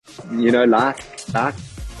life,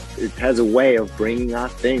 it has a way of bringing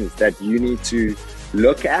out things that you need to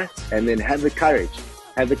look at, and then have the courage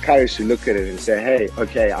to look at it and say, hey,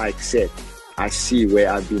 okay, I accept. I see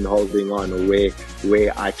where I've been holding on, or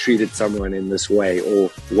where I treated someone in this way, or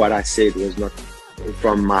what I said was not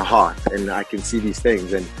from my heart, and I can see these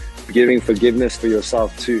things, and giving forgiveness for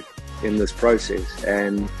yourself too in this process,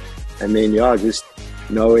 and then just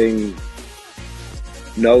knowing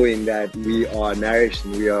that we are nourished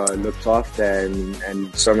and we are looked after,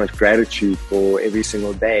 and so much gratitude for every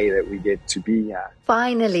single day that we get to be here.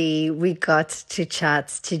 Finally, we got to chat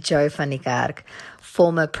to Joe van die Kerk,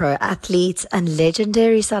 former pro athlete and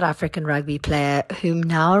legendary South African rugby player who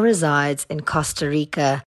now resides in Costa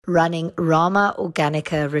Rica, running Rama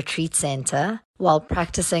Organica Retreat Center while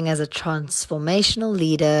practicing as a transformational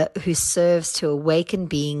leader who serves to awaken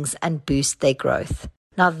beings and boost their growth.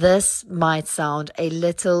 Now, this might sound a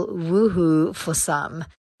little woohoo for some,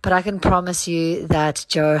 but I can promise you that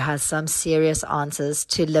Joe has some serious answers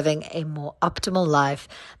to living a more optimal life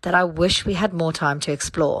that I wish we had more time to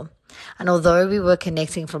explore. And although we were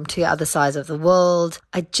connecting from two other sides of the world,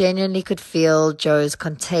 I genuinely could feel Joe's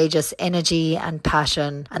contagious energy and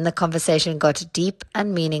passion, and the conversation got deep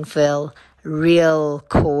and meaningful real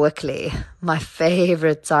quickly. My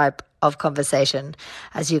favorite type of conversation,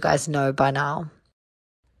 as you guys know by now.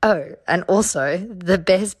 Oh, and also, the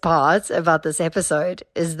best part about this episode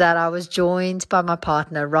is that I was joined by my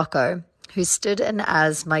partner, Rocco, who stood in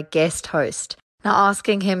as my guest host. Now,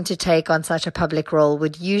 asking him to take on such a public role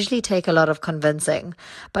would usually take a lot of convincing,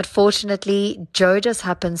 but fortunately, Joe just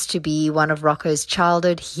happens to be one of Rocco's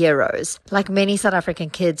childhood heroes. Like many South African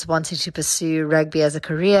kids wanting to pursue rugby as a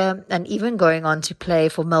career and even going on to play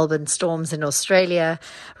for Melbourne Storms in Australia,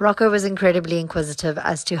 Rocco was incredibly inquisitive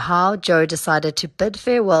as to how Joe decided to bid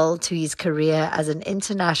farewell to his career as an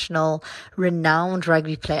international, renowned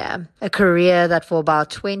rugby player, a career that for about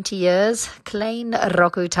 20 years, Klein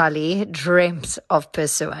Rocco Tali dreamt of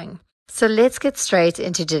pursuing. So let's get straight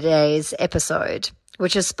into today's episode,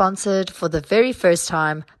 which is sponsored for the very first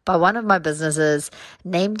time by one of my businesses,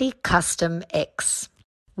 namely Custom X.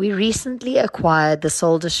 We recently acquired the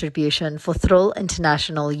sole distribution for Thrill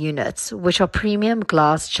International units, which are premium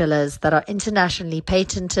glass chillers that are internationally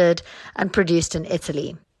patented and produced in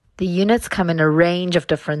Italy. The units come in a range of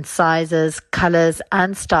different sizes, colors,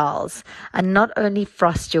 and styles, and not only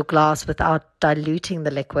frost your glass without diluting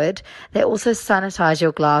the liquid, they also sanitize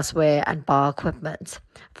your glassware and bar equipment.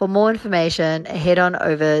 For more information, head on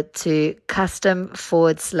over to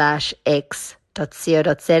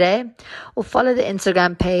custom_x.co.za or follow the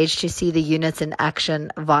Instagram page to see the units in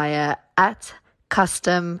action via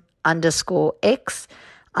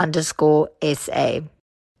 @custom_x_SA.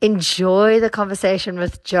 Enjoy the conversation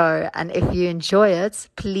with Joe, and if you enjoy it,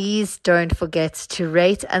 please don't forget to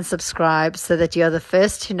rate and subscribe so that you're the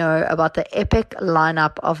first to know about the epic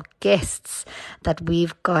lineup of guests that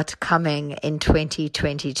we've got coming in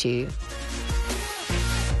 2022.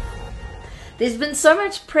 There's been so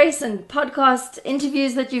much press and podcast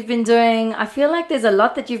interviews that you've been doing. I feel like there's a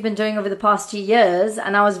lot that you've been doing over the past 2 years,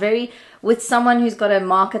 and I was with someone who's got a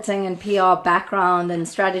marketing and PR background and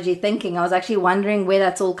strategy thinking, I was actually wondering where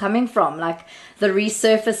that's all coming from, like the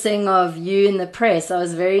resurfacing of you in the press. I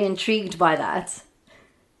was very intrigued by that.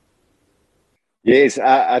 Yes,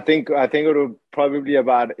 I think it was probably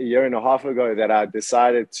about a year and a half ago that I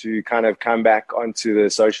decided to kind of come back onto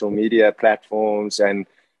the social media platforms and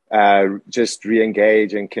just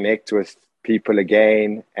re-engage and connect with people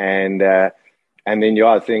again, and then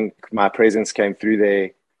I think my presence came through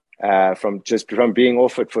there. From being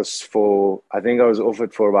off it for I think I was off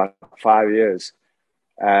it for about 5 years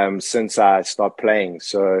since I stopped playing.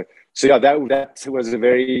 So yeah, that was a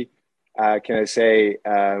very a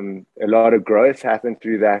lot of growth happened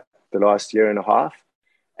through that the last year and a half,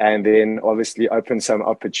 and then obviously opened some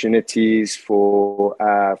opportunities for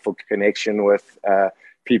connection with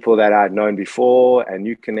people that I'd known before and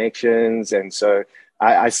new connections, and so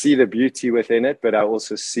I see the beauty within it, but I've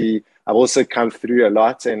also come through a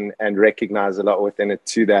lot and recognize a lot within it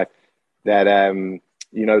too, that the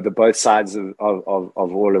both sides of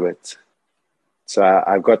all of it. So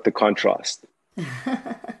I've got the contrast.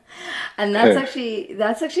 And that's actually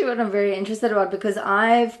what I'm very interested about, because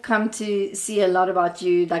I've come to see a lot about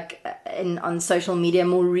you on social media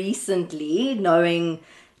more recently, knowing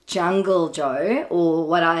Jungle Joe, or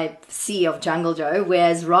what I see of Jungle Joe,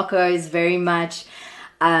 whereas Rocco is very much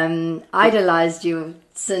idolized you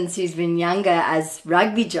since he's been younger as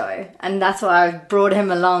Rugby Joe, and that's why I brought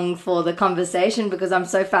him along for the conversation, because I'm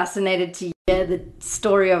so fascinated to hear the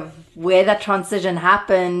story of where that transition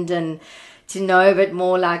happened and to know a bit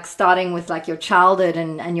more, like starting with like your childhood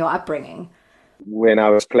and your upbringing. When I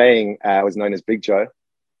was playing, I was known as Big Joe.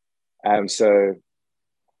 So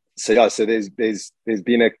yeah, so there's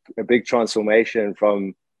been a big transformation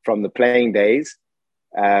from the playing days.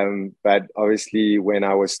 But obviously, when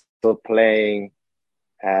I was still playing,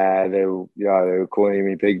 they were calling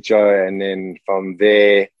me Big Joe, and then from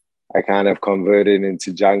there, I kind of converted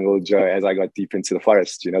into Jungle Joe as I got deep into the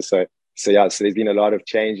forest. So yeah, so there's been a lot of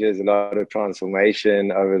changes, a lot of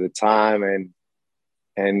transformation over the time,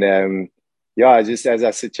 and yeah, just as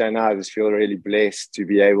I sit here now, I just feel really blessed to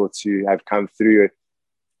be able to have come through it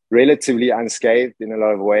relatively unscathed in a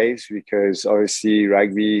lot of ways, because obviously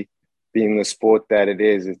rugby, being the sport that it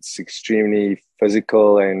is, it's extremely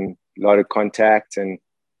physical and a lot of contact. And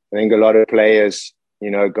I think a lot of players,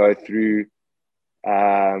 go through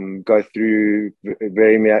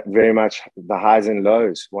very much the highs and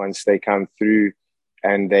lows once they come through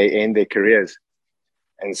and they end their careers.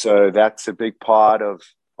 And so that's a big part of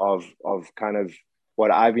kind of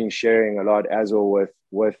what I've been sharing a lot as well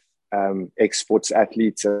with ex-sports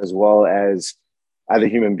athletes, as well as other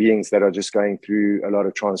human beings that are just going through a lot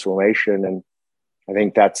of transformation. And I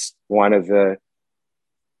think that's one of the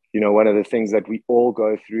things that we all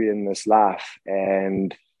go through in this life.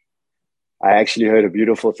 And I actually heard a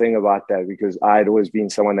beautiful thing about that, because I'd always been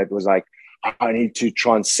someone that was like, I need to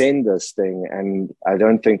transcend this thing. And I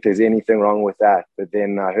don't think there's anything wrong with that. But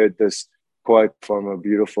then I heard this quote from a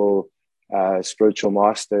beautiful spiritual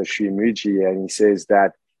master, Sri Muji, and he says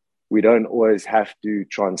that we don't always have to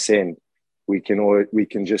transcend. We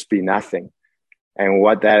can just be nothing. And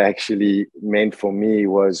what that actually meant for me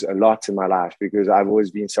was a lot in my life, because I've always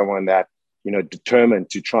been someone that, determined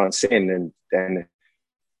to transcend and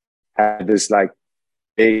had this like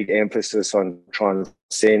big emphasis on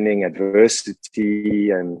transcending adversity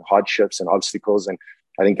and hardships and obstacles. And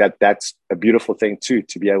I think that that's a beautiful thing too,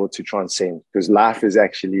 to be able to transcend, because life is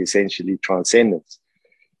actually essentially transcendence.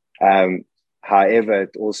 However,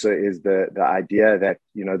 it also is the idea that,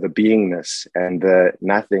 the beingness and the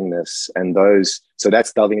nothingness and those, so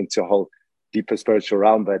that's delving into a whole deeper spiritual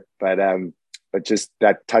realm, but just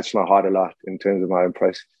that touched my heart a lot in terms of my own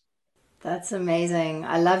process. That's amazing.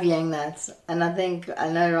 I love hearing that. And I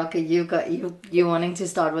know, Rocky, you wanting to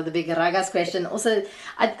start with a big Ragas question. Also,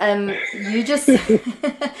 you just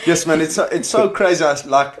Yes, man, it's so crazy.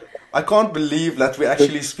 I can't believe that we're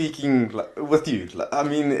actually speaking with you. I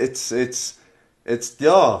mean,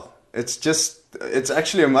 yeah, it's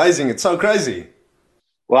actually amazing. It's so crazy.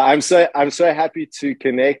 Well, I'm so happy to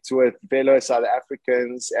connect with fellow South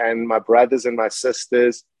Africans and my brothers and my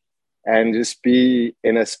sisters, and just be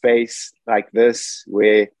in a space like this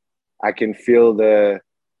where I can feel the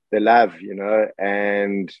love,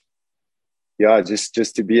 and yeah,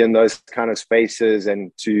 just to be in those kind of spaces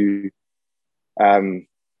and to and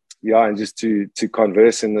just to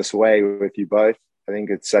converse in this way with you both. I think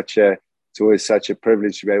it's always such a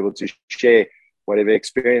privilege to be able to share whatever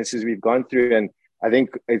experiences we've gone through. And I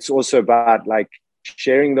think it's also about like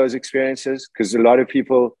sharing those experiences, because a lot of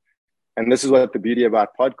people, and this is what the beauty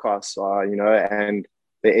about podcasts are, and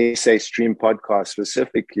the SA Stream podcast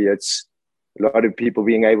specifically, it's a lot of people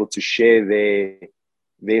being able to share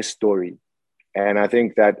their story. And I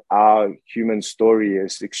think that our human story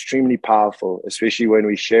is extremely powerful, especially when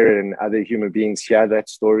we share it and other human beings hear that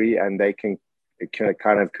story, and they can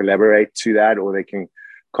kind of collaborate to that, or they can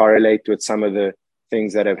correlate with some of the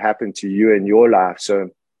things that have happened to you in your life. So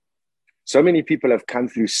many people have come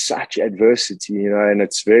through such adversity, and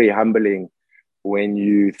it's very humbling when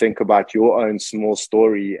you think about your own small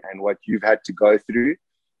story and what you've had to go through.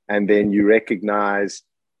 And then you recognize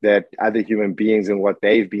that other human beings and what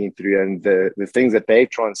they've been through and the things that they've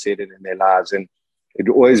transcended in their lives. And it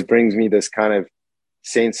always brings me this kind of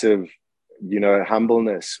sense of,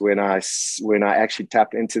 humbleness when I actually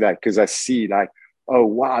tap into that, because I see like, oh,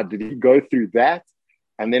 wow, did he go through that?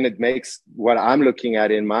 And then it makes what I'm looking at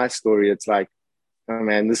in my story, it's like, oh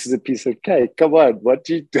man, this is a piece of cake. Come on, what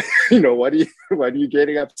do you, what are you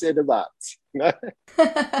getting upset about?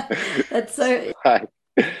 That's so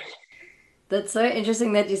That's so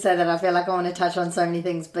interesting that you say that. I feel like I want to touch on so many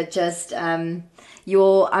things, but just I'm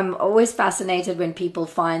always fascinated when people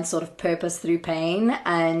find sort of purpose through pain,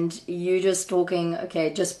 and you just talking,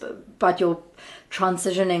 just about your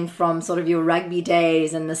transitioning from sort of your rugby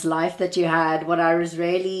days and this life that you had. What I was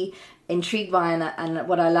really intrigued by, and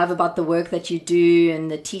what I love about the work that you do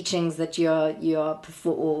and the teachings that you're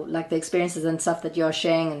or like the experiences and stuff that you're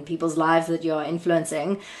sharing and people's lives that you're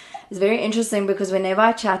influencing, is very interesting because whenever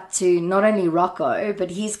I chat to not only Rocco, but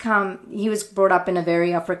he was brought up in a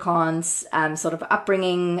very Afrikaans sort of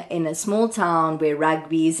upbringing in a small town where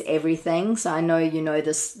rugby is everything. So I know you know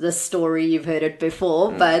this story, you've heard it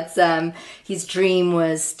before, but his dream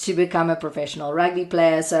was to become a professional rugby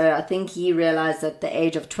player. So I think he realized at the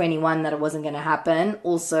age of 21 that it wasn't going to happen.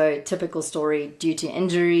 Also, typical story due to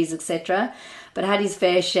injuries, etc. But had his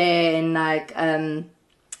fair share in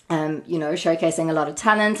showcasing a lot of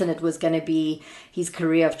talent, and it was going to be his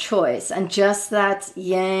career of choice. And just that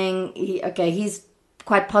he's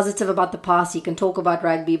quite positive about the past. He can talk about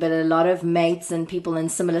rugby, but a lot of mates and people in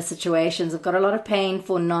similar situations have got a lot of pain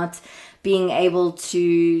for not being able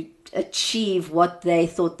to achieve what they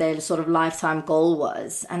thought their sort of lifetime goal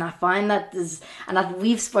was. And I find that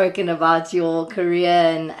we've spoken about your career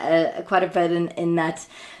and quite a bit in that,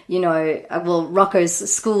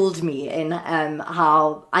 Rocco's schooled me in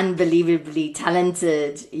how unbelievably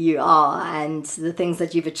talented you are and the things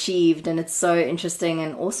that you've achieved. And it's so interesting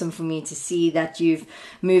and awesome for me to see that you've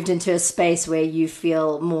moved into a space where you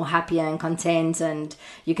feel more happier and content, and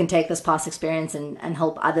you can take this past experience and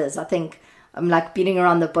help others. I think I'm like beating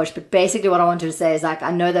around the bush, but basically what I wanted to say is like,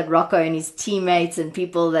 I know that Rocco and his teammates and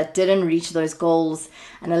people that didn't reach those goals,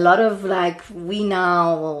 and a lot of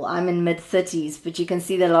I'm in mid-30s, but you can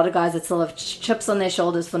see that a lot of guys that still have chips on their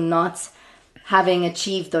shoulders for not having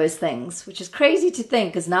achieved those things, which is crazy to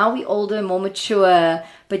think because now we're older, more mature,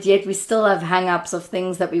 but yet we still have hang-ups of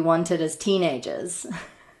things that we wanted as teenagers.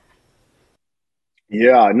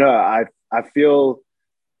 Yeah, no, I feel,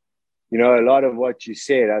 a lot of what you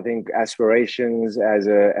said. I think aspirations as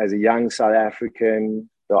a young South African,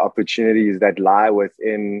 the opportunities that lie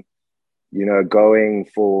within, going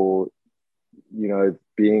for,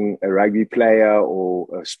 being a rugby player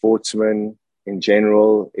or a sportsman in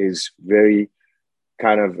general is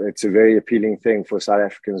it's a very appealing thing for South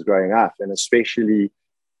Africans growing up, and especially,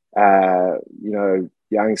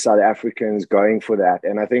 young South Africans going for that.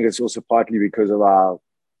 And I think it's also partly because of our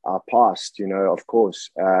past, of course.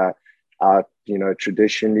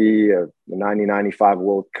 Traditionally, the 1995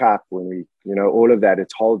 World Cup, when we, all of that,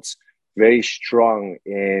 it holds very strong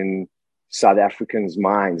in South Africans'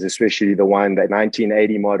 minds, especially the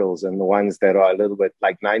 1980 models and the ones that are a little bit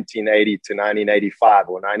like 1980 to 1985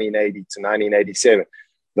 or 1980 to 1987.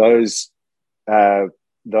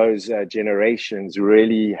 Those generations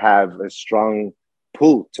really have a strong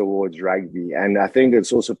pull towards rugby. And I think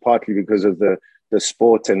it's also partly because of the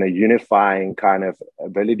sport and the unifying kind of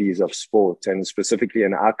abilities of sport, and specifically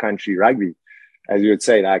in our country, rugby, as you would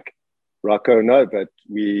say, like Rocco, no, but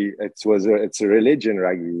it's a religion,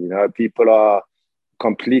 rugby. People are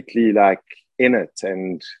completely like in it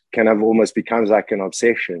and kind of almost becomes like an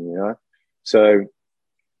obsession. So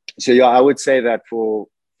yeah, I would say that for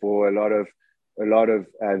a lot of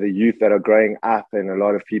the youth that are growing up and a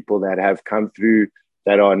lot of people that have come through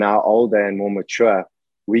that are now older and more mature,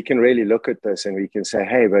 we can really look at this and we can say,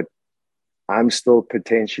 hey, but I'm still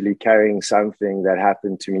potentially carrying something that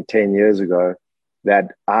happened to me 10 years ago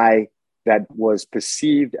that was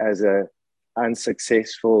perceived as a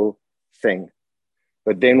unsuccessful thing.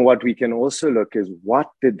 But then what we can also look is,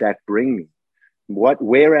 what did that bring me?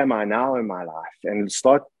 Where am I now in my life? And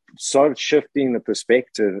start shifting the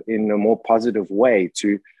perspective in a more positive way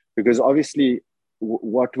because obviously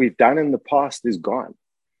what we've done in the past is gone.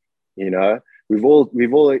 We've all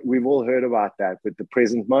heard about that, but the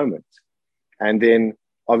present moment. And then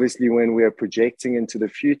obviously when we're projecting into the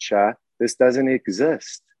future, this doesn't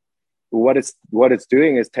exist. What it's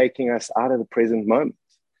doing is taking us out of the present moment.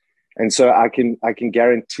 And so I can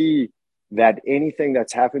guarantee that anything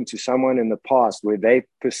that's happened to someone in the past where they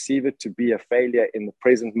perceive it to be a failure in the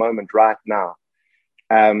present moment right now,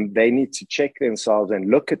 they need to check themselves and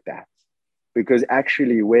look at that, because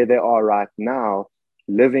actually where they are right now,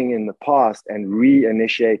 living in the past and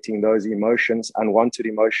reinitiating those emotions, unwanted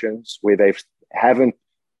emotions, where they haven't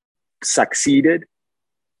succeeded.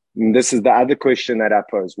 And this is the other question that I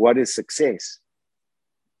pose. What is success?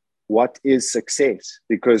 What is success?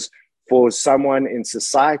 Because for someone in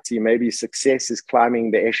society, maybe success is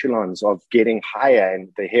climbing the echelons of getting higher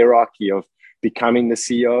in the hierarchy of becoming the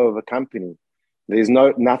CEO of a company. There's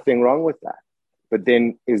nothing wrong with that. But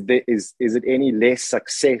then is it any less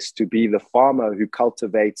success to be the farmer who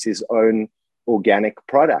cultivates his own organic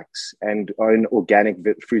products and own organic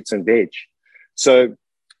fruits and veg? So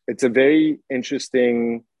it's a very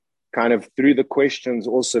interesting kind of, through the questions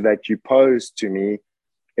also that you posed to me,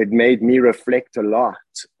 it made me reflect a lot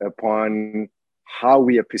upon how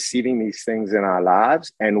we are perceiving these things in our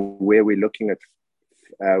lives and where we're looking at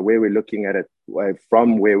it,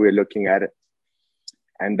 from where we're looking at it.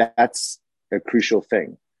 And that's a crucial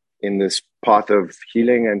thing. in this path of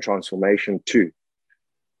healing and transformation too.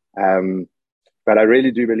 But I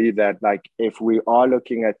really do believe that, like, if we are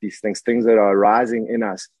looking at these things that are arising in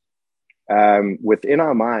us, within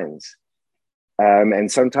our minds,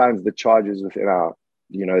 and sometimes the charges within our,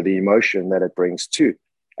 the emotion that it brings too.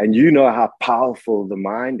 And how powerful the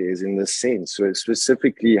mind is in this sense. So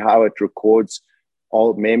specifically how it records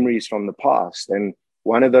old memories from the past. And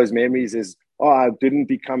one of those memories is, I didn't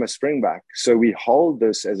become a springback. So we hold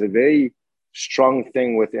this as a very strong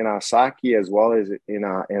thing within our psyche as well as in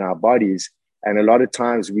our bodies. And a lot of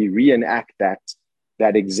times we reenact that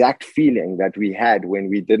exact feeling that we had when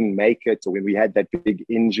we didn't make it, or when we had that big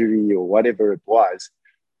injury or whatever it was.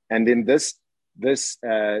 And then this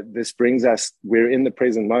brings us, we're in the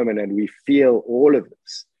present moment and we feel all of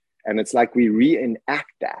this. And it's like we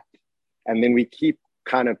reenact that. And then we keep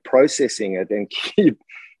kind of processing it and keep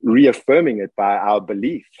reaffirming it by our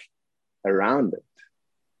belief around it.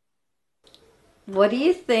 What do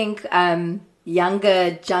you think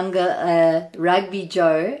younger Rugby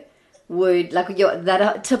Joe would, like,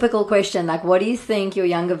 that typical question, like, what do you think your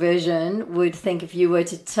younger version would think if you were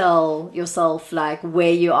to tell yourself, like,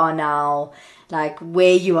 where you are now, like,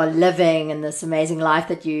 where you are living in this amazing life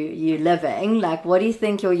that you're living? Like, what do you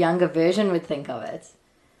think your younger version would think of it?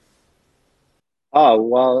 Oh,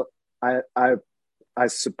 well, I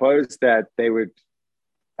suppose that they would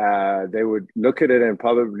look at it and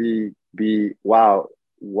probably be, wow,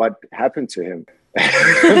 what happened to him?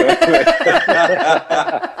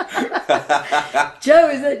 Joe,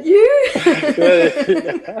 is that you?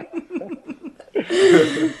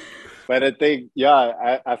 But I think,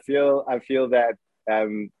 I feel that,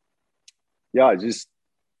 just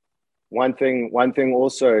one thing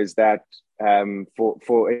also is that,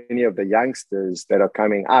 for any of the youngsters that are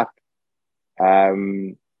coming up,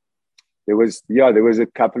 there was a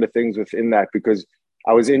couple of things within that, because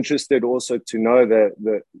I was interested also to know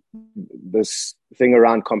this thing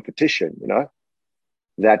around competition,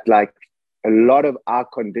 that, like, a lot of our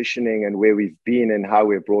conditioning and where we've been and how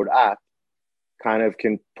we're brought up kind of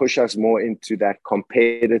can push us more into that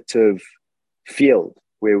competitive field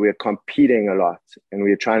where we're competing a lot and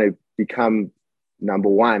we're trying to become number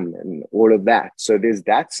one and all of that. So there's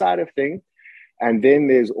that side of thing. And then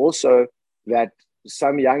there's also that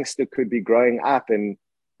some youngster could be growing up and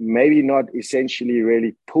maybe not essentially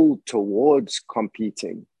really pulled towards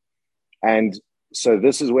competing. And so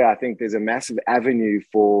this is where I think there's a massive avenue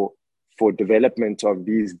for development of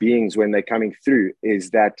these beings when they're coming through,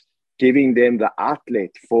 is that giving them the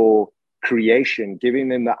outlet for creation, giving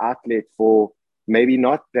them the outlet for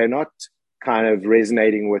they're not kind of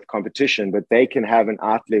resonating with competition, but they can have an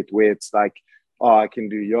outlet where it's like, I can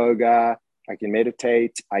do yoga, I can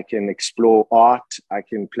meditate, I can explore art, I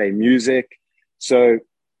can play music. So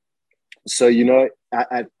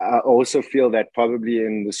I also feel that probably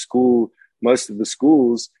in the school, most of the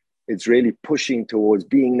schools, it's really pushing towards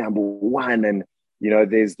being number one. And,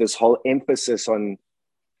 there's this whole emphasis on,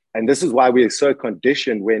 and this is why we're so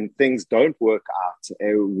conditioned when things don't work out,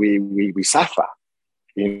 we suffer,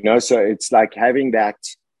 so it's like having that,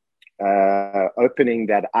 opening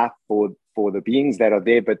that up for the beings that are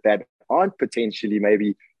there, but that aren't potentially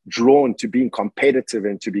maybe drawn to being competitive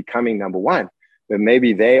and to becoming number one, but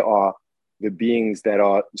maybe they are the beings that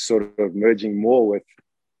are sort of merging more with,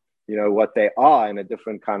 what they are in a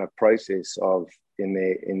different kind of process of in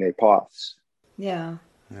their paths. Yeah,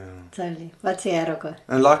 totally. What's here, Rocco?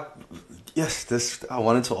 And I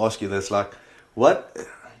wanted to ask you this, like, what,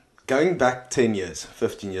 going back 10 years,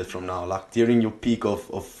 15 years from now, like during your peak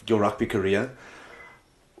of your rugby career,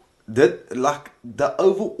 did, like, the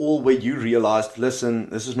overall where you realized, listen,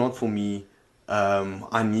 this is not for me,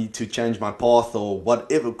 I need to change my path or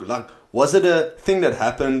whatever, like, was it a thing that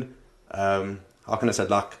happened, how can I say,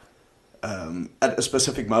 like, at a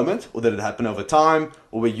specific moment, or did it happen over time,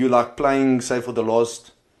 or were you like playing, say, for the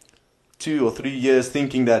last 2 or 3 years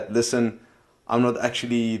thinking that, listen,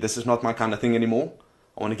 this is not my kind of thing anymore,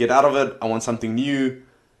 I want to get out of it, I want something new,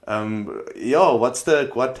 how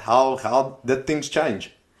did things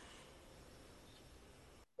change?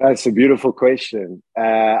 That's a beautiful question.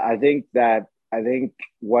 I think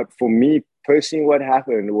what, for me personally, what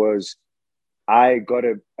happened was I got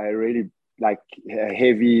a really a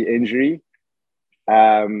heavy injury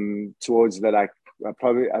towards the, like,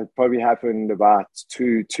 probably happened about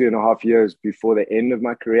 2.5 years before the end of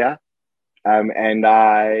my career. And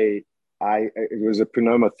it was a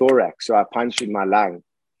pneumothorax. So I punctured my lung.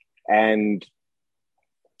 And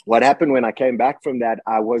what happened when I came back from that,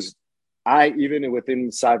 even within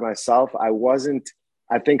inside myself, I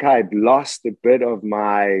think I had lost a bit of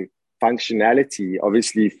my functionality,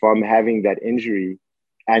 obviously, from having that injury.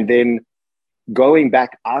 And then going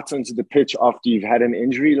back out onto the pitch after you've had an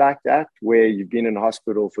injury like that, where you've been in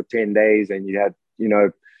hospital for 10 days and you had,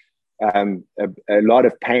 a lot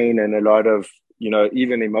of pain and a lot of,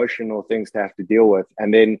 even emotional things to have to deal with.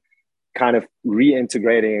 And then kind of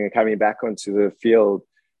reintegrating and coming back onto the field,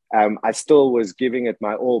 I still was giving it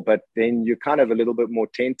my all, but then you're kind of a little bit more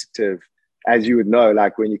tentative, as you would know,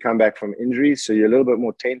 like when you come back from injuries. So you're a little bit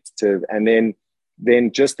more tentative. And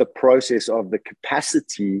then just the process of the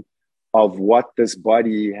capacity of what this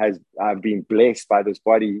body has, I've been blessed by this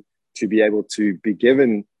body to be able to be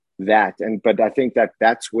given that. But I think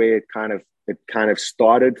that's where it kind of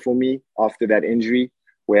started for me after that injury,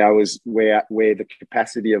 where the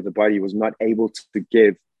capacity of the body was not able to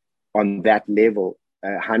give on that level,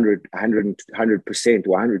 100%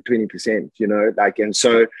 or 120%, and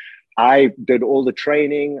so I did all the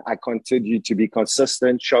training. I continued to be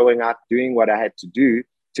consistent, showing up, doing what I had to do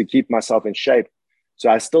to keep myself in shape. So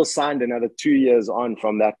I still signed another 2 years on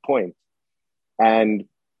from that point. And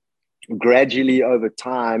gradually over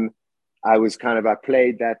time, I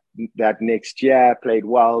played that next year, played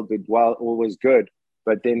well, did well, all was good.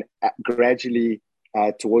 But then gradually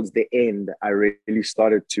towards the end, I really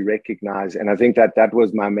started to recognize, and I think that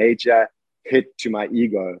was my major hit to my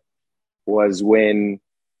ego, was when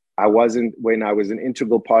I was an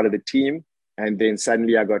integral part of the team, and then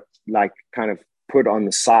suddenly I got kind of put on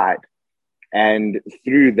the side. And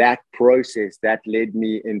through that process, that led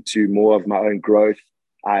me into more of my own growth.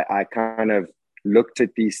 I kind of looked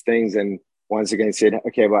at these things and once again said,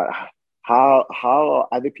 okay, but how are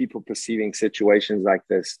other people perceiving situations like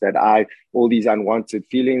this? All these unwanted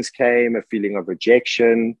feelings came, a feeling of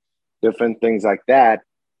rejection, different things like that.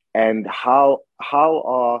 And how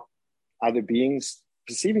are other beings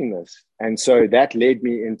perceiving this? And so that led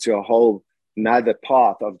me into a whole another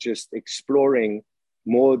path of just exploring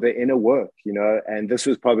more the inner work, and this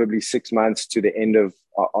was probably 6 months to the end of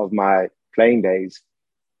my playing days.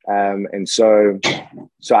 And so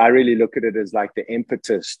I really look at it as like the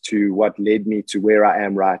impetus to what led me to where I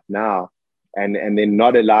am right now. And then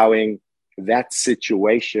not allowing that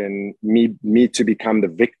situation, me to become the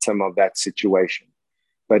victim of that situation,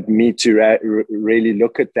 but me to really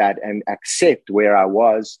look at that and accept where I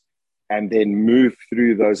was, and then move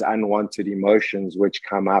through those unwanted emotions which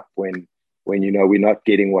come up when we're not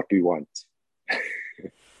getting what we want.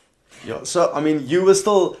 Yeah. So I mean, you were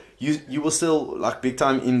still like big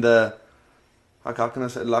time in the, like, how can I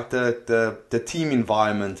say, like the team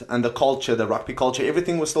environment and the culture, the rugby culture.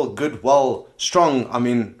 Everything was still good, well, strong. I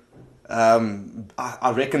mean,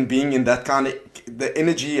 I reckon being in that kind of, the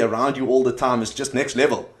energy around you all the time is just next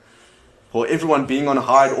level. For everyone being on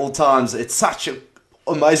high at all times, it's such an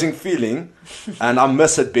amazing feeling, and I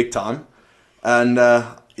miss it big time. And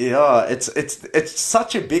yeah, it's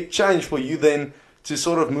such a big change for you then to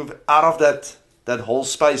sort of move out of that whole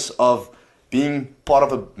space of being part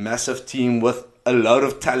of a massive team with a load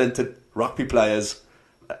of talented rugby players,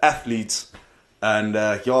 athletes, and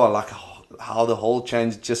like how the whole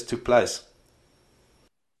change just took place.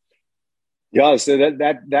 Yeah, so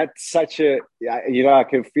that's such a, I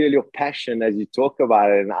can feel your passion as you talk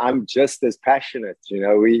about it, and I'm just as passionate.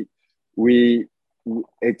 We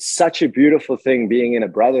it's such a beautiful thing being in a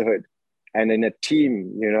brotherhood and in a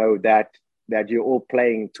team, that you're all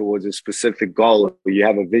playing towards a specific goal, or you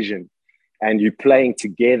have a vision, and you're playing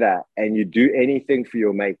together, and you do anything for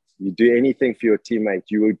your mates, you do anything for your teammate.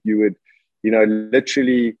 You would,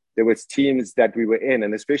 literally, there was teams that we were in,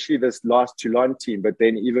 and especially this last Toulon team, but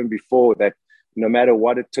then even before that, no matter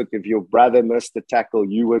what it took, if your brother missed the tackle,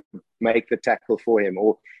 you would make the tackle for him,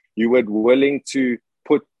 or you were willing to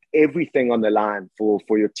put everything on the line for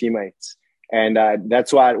your teammates. And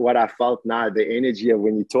that's what I felt now, the energy of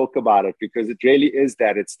when you talk about it, because it really is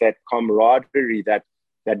that. It's that camaraderie that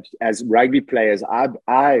as rugby players,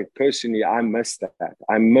 I personally, I miss that.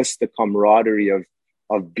 I miss the camaraderie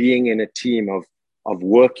of being in a team, of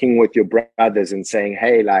working with your brothers and saying,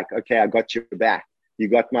 hey, like, okay, I got your back. You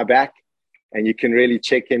got my back. And you can really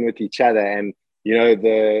check in with each other. And,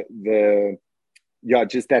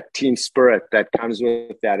 just that team spirit that comes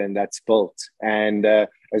with that, and that's built. And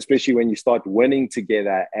especially when you start winning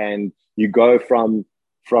together and you go from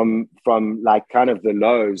like kind of the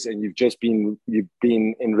lows, and you've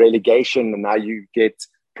been in relegation, and now you get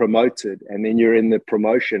promoted, and then you're in the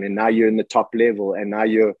promotion, and now you're in the top level, and now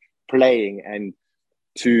you're playing. And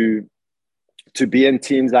to be in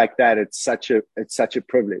teams like that, it's such a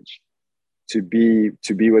privilege to be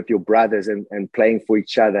with your brothers and playing for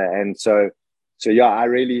each other. And so yeah, I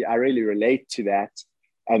really relate to that.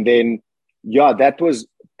 And then, yeah, that was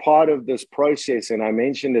part of this process. And I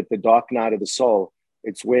mentioned it, the dark night of the soul.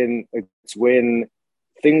 It's when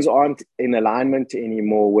things aren't in alignment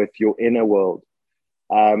anymore with your inner world.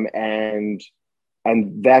 And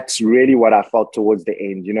that's really what I felt towards the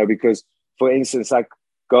end, because for instance, like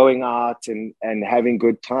going out and having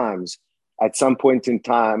good times, at some point in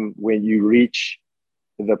time when you reach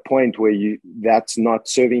the point where that's not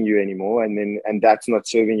serving you anymore, and that's not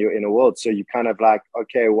serving your inner world. So you kind of like,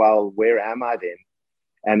 okay, well, where am I then?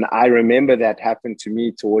 And I remember that happened to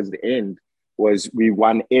me towards the end. Was we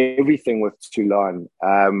won everything with Toulon,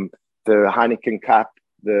 the Heineken Cup,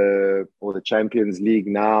 the Champions League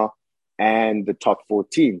now, and the top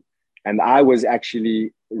 14. And I was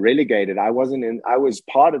actually relegated. I was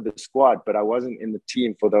part of the squad, but I wasn't in the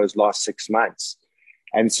team for those last 6 months.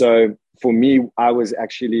 And so for me, I was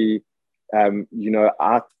actually,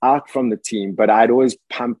 out from the team, but I'd always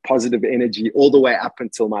pumped positive energy all the way up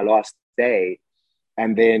until my last day.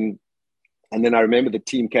 And then I remember the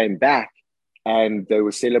team came back and they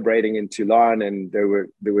were celebrating in Toulon, and there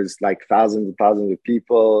was like thousands and thousands of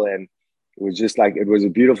people. And it was just like, it was a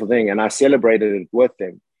beautiful thing. And I celebrated it with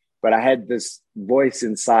them. But I had this voice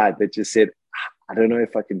inside that just said, I don't know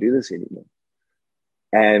if I can do this anymore.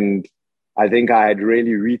 And I think I had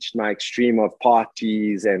really reached my extreme of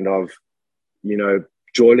parties and of,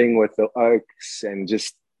 jawling with the Oaks and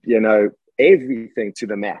just, everything to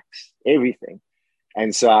the max, everything.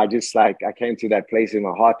 And so I came to that place in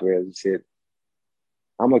my heart where I said,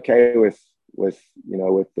 I'm okay with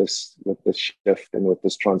this shift and with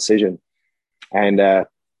this transition. And,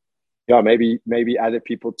 maybe other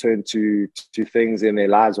people turn to things in their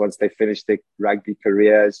lives once they finish their rugby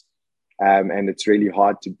careers. And it's really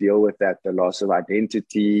hard to deal with that, the loss of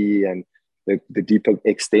identity, and the deeper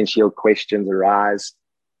existential questions arise.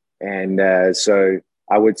 And so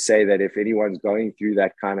I would say that if anyone's going through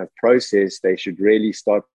that kind of process, they should really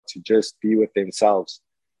start to just be with themselves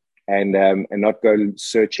and not go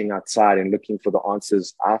searching outside and looking for the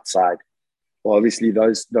answers outside. Well, obviously,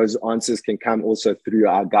 those answers can come also through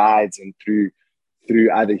our guides and through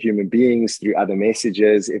other human beings, through other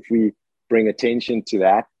messages, if we bring attention to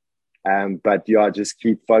that. But just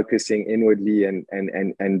keep focusing inwardly, and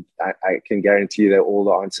I can guarantee that all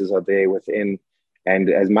the answers are there within.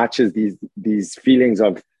 And as much as these feelings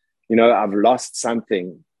of, I've lost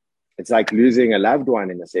something, it's like losing a loved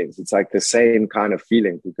one in a sense. It's like the same kind of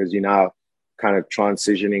feeling, because you're now kind of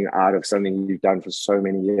transitioning out of something you've done for so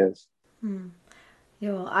many years.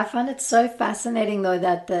 Yeah, I find it so fascinating though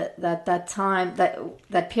that that time,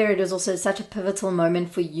 that period was also such a pivotal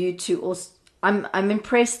moment for you to also. I'm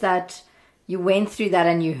impressed that you went through that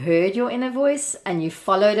and you heard your inner voice and you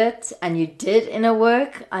followed it and you did inner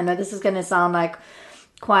work. I know this is going to sound like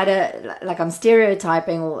like I'm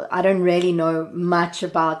stereotyping, or I don't really know much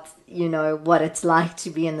about, what it's like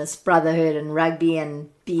to be in this brotherhood and rugby and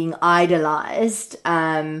being idolized.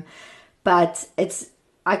 But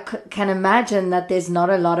I can imagine that there's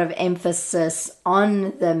not a lot of emphasis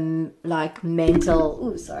on the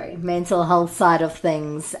mental health side of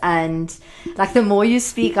things. And like the more you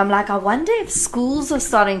speak, I'm like, I wonder if schools are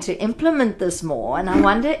starting to implement this more. And I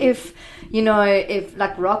wonder if, if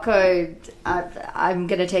like Rocco, I'm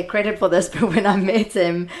going to take credit for this, but when I met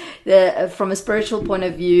him, from a spiritual point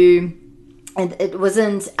of view, and it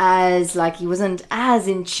wasn't he wasn't as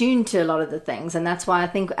in tune to a lot of the things. And that's why I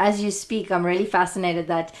think as you speak, I'm really fascinated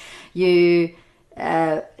that because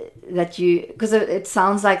it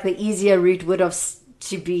sounds like the easier route would have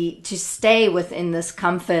to stay within this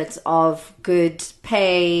comfort of good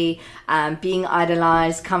pay, being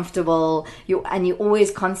idolized, comfortable, you're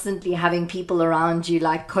always constantly having people around you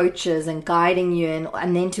like coaches and guiding you,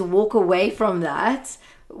 and then to walk away from that,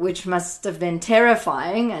 which must have been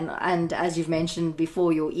terrifying. And as you've mentioned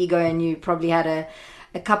before, your ego and you probably had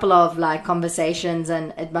a couple of like conversations,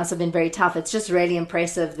 and it must have been very tough. It's just really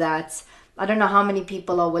impressive that I don't know how many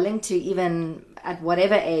people are willing to, even at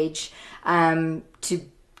whatever age,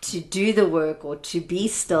 to do the work or to be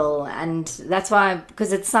still. And that's why,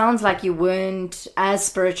 because it sounds like you weren't as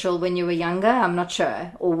spiritual when you were younger. I'm not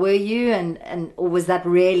sure, or were you, or was that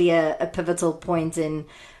really a pivotal point in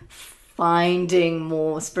finding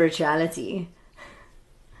more spirituality?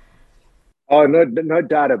 Oh, no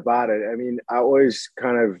doubt about it. I mean, I always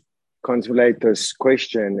kind of contemplate this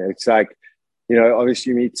question. It's like,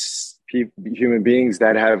 obviously you meet human beings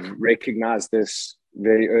that have recognized this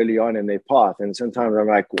very early on in their path. And sometimes I'm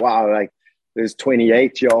like, wow, like there's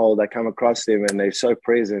 28-year-old, I come across them and they're so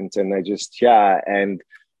present and they're just here and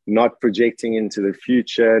not projecting into the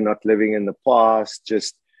future, not living in the past,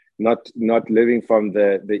 just not living from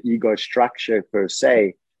the ego structure per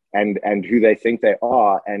se, and who they think they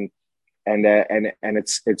are, and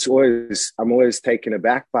it's always, I'm always taken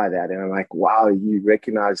aback by that, and I'm like, wow, you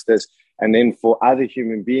recognize this. And then for other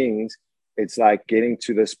human beings, it's like getting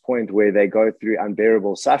to this point where they go through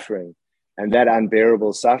unbearable suffering. And that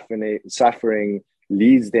unbearable suffering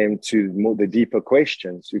leads them to the deeper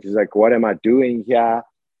questions, which is like, what am I doing here?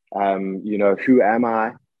 Who am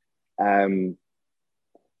I? And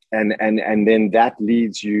then that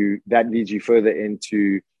leads you further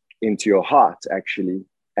into your heart, actually.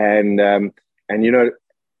 And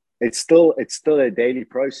it's still a daily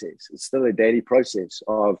process. It's still a daily process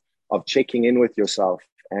of checking in with yourself.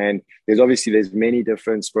 And there's many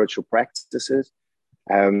different spiritual practices.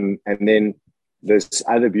 And then this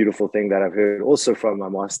other beautiful thing that I've heard also from my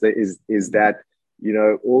master is that,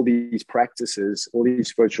 all these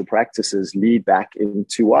spiritual practices lead back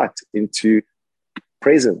into what? Into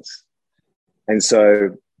presence. And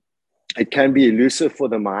so it can be elusive for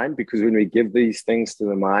the mind, because when we give these things to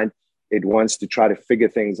the mind, it wants to try to figure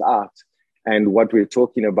things out. And what we're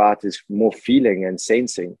talking about is more feeling and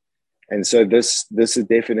sensing. And so this is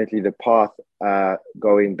definitely the path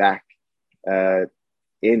going back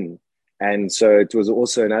in. And so it was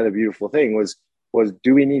also another beautiful thing was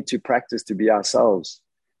do we need to practice to be ourselves?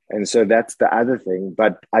 And so that's the other thing.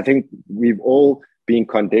 But I think we've all been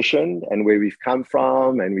conditioned, and where we've come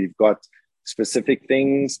from, and we've got specific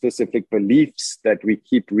things, specific beliefs that we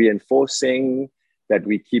keep reinforcing, that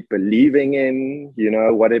we keep believing in,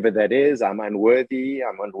 whatever that is. I'm unworthy.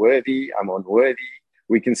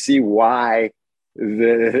 We can see why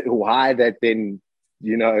that then,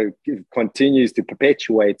 continues to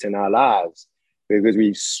perpetuate in our lives, because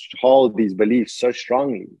we hold these beliefs so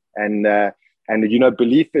strongly. And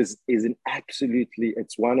belief is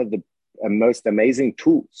it's one of the most amazing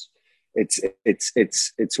tools.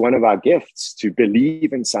 It's one of our gifts, to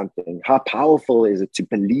believe in something. How powerful is it to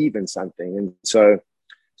believe in something? And so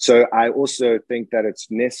I also think that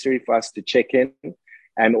it's necessary for us to check in,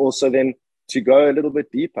 and also then to go a little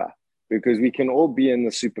bit deeper, because we can all be in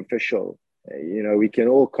the superficial. We can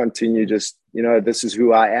all continue just, this is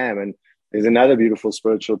who I am. And there's another beautiful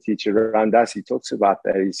spiritual teacher around us. He talks about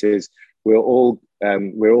that. He says, we're all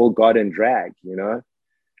God in drag,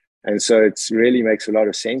 And so it really makes a lot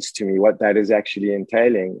of sense to me. What that is actually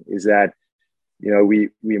entailing is that, we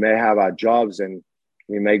may have our jobs, and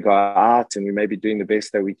we may go out, and we may be doing the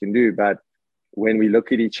best that we can do. But when we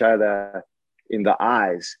look at each other in the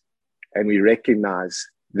eyes, and we recognize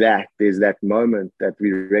that there's that moment that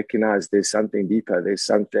we recognize there's something deeper, there's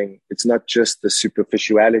something, it's not just the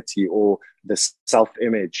superficiality or the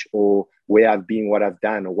self-image or where I've been, what I've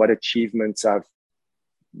done, or what achievements I've,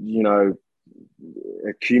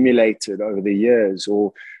 accumulated over the years,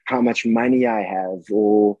 or how much money I have,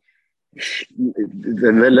 or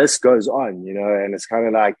the list goes on, and it's kind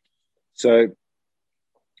of like, so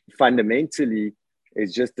fundamentally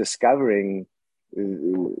it's just discovering,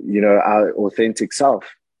 our authentic self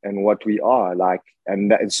and what we are like.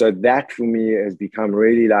 And so that for me has become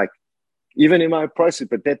really like, even in my process,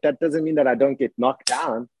 but that doesn't mean that I don't get knocked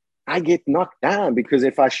down. I get knocked down because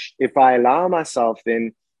if I allow myself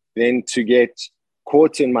then to get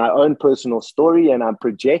caught in my own personal story, and I'm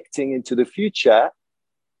projecting into the future,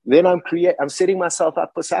 then I'm setting myself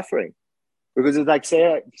up for suffering. Because it's like,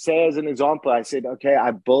 say as an example, I said, okay,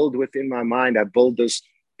 I build within my mind, I build this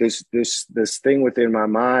thing within my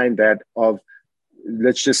mind that of,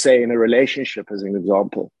 let's just say in a relationship as an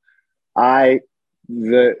example,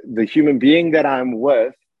 the human being that I'm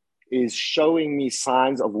with is showing me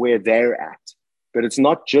signs of where they're at. But it's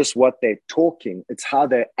not just what they're talking, it's how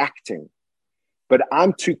they're acting. But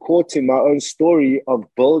I'm too caught in my own story of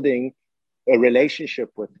building a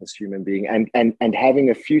relationship with this human being and having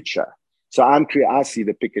a future. So I see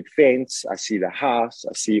the picket fence, I see the house,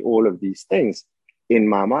 I see all of these things in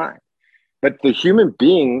my mind. But the human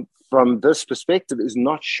being from this perspective is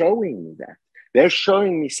not showing me that. They're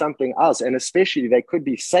showing me something else. And especially they could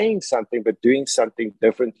be saying something, but doing something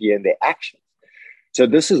differently in their actions. So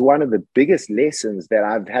this is one of the biggest lessons that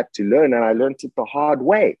I've had to learn. And I learned it the hard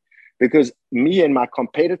way, because me and my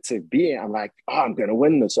competitive being, I'm like, oh, I'm going to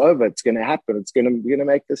win this over. It's going to happen. We're going to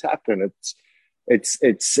make this happen.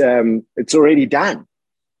 It's already done.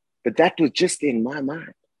 But that was just in my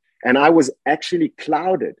mind. And I was actually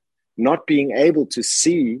clouded, not being able to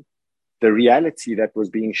see the reality that was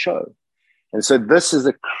being shown. And so this is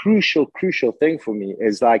a crucial thing for me,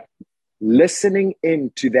 is like listening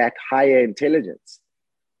into that higher intelligence.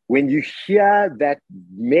 When you hear that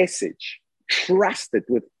message, trust it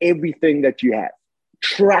with everything that you have.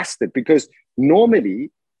 Trust it, because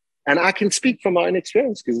normally, and I can speak from my own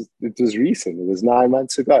experience because it was recent, it was 9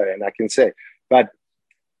 months ago, and I can say, but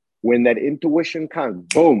when that intuition comes,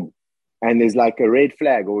 boom, and there's like a red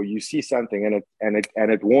flag, or you see something and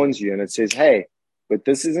it warns you and it says, hey, but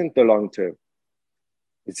this isn't the long term.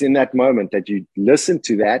 It's in that moment that you listen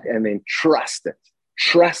to that and then trust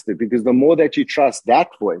it, because the more that you trust that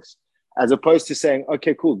voice, as opposed to saying,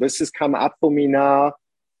 okay, cool, this has come up for me now,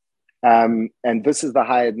 and this is the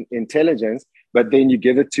higher intelligence, but then you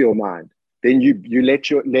give it to your mind. Then you let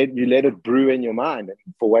it brew in your mind,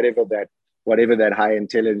 and for whatever that high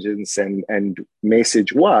intelligence and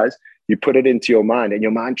message was, you put it into your mind, and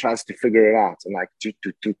your mind tries to figure it out. And like,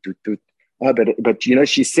 oh, but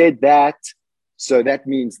she said that, so that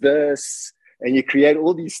means this, and you create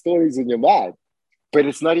all these stories in your mind, but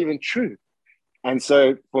it's not even true. And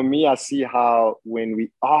so for me, I see how when we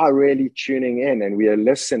are really tuning in and we are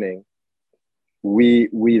listening, we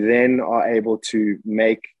then are able to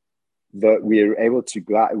we're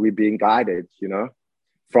being guided,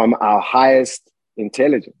 from our highest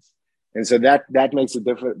intelligence. And so that makes a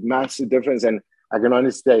massive difference. And I can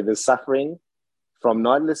honestly say the suffering from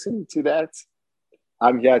not listening to that,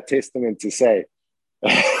 I'm here testament to say,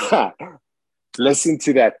 listen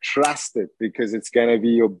to that, trust it, because it's going to be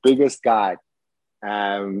your biggest guide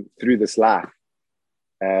through this life.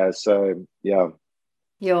 So yeah.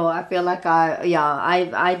 Yo, I feel like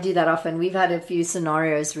I do that often. We've had a few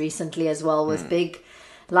scenarios recently as well with big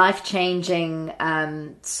life-changing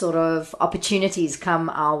sort of opportunities come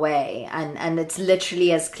our way, and it's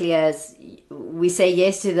literally as clear as we say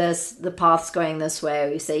yes to this, the path's going this way,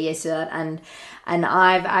 we say yes to that, and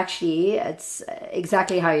I've actually, it's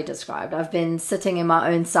exactly how you described. I've been sitting in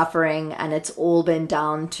my own suffering, and it's all been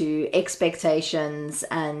down to expectations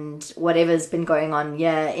and whatever's been going on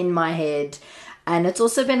in my head. And it's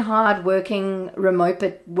also been hard working remote,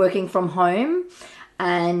 but working from home.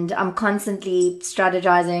 And I'm constantly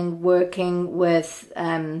strategizing, working with,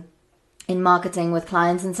 in marketing with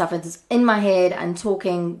clients and stuff. It's in my head and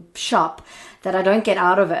talking shop that I don't get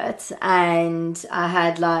out of it. And I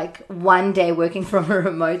had like one day working from a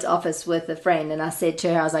remote office with a friend, and I said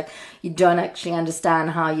to her, I was like, you don't actually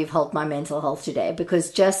understand how you've helped my mental health today,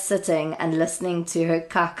 because just sitting and listening to her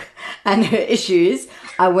cuck and her issues,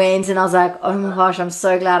 I went and I was like, oh my gosh, I'm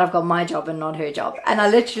so glad I've got my job and not her job. And I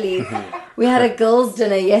literally, we had a girls'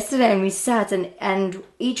 dinner yesterday, and we sat and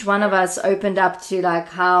each one of us opened up to like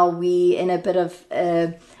how we, in a bit of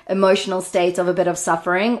emotional state of a bit of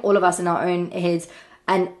suffering, all of us in our own heads,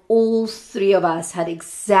 and all three of us had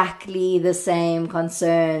exactly the same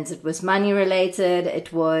concerns. It was money related.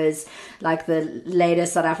 It was like the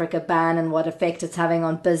latest South Africa ban and what effect it's having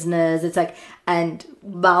on business. It's like, and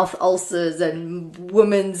mouth ulcers and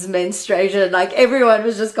women's menstruation. Like everyone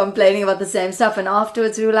was just complaining about the same stuff. And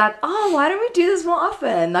afterwards we were like, oh, why don't we do this more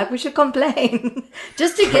often? Like we should complain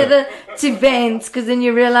just together to vent, because then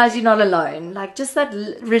you realize you're not alone. Like just that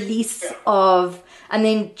release of, and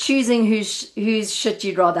then choosing whose shit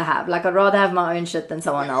you'd rather have. Like I'd rather have my own shit than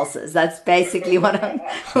someone else's. That's basically what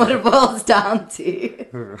it boils down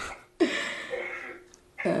to.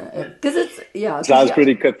 Because sounds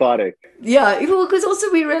pretty cathartic. Yeah, well, because also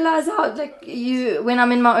we realize how when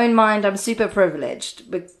I'm in my own mind, I'm super privileged,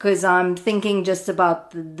 because I'm thinking just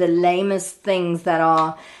about the lamest things that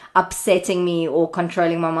are upsetting me or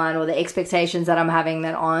controlling my mind, or the expectations that I'm having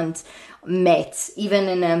that aren't met. Even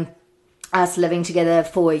in us living together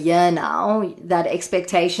for a year now, that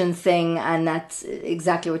expectation thing, and that's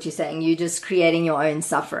exactly what you're saying. You're just creating your own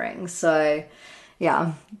suffering. So,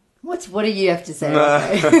 yeah. What do you have to say?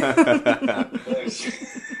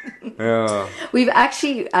 Yeah. We've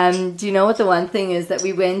actually, do you know what the one thing is, that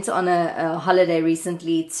we went on a holiday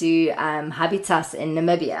recently to Habitas in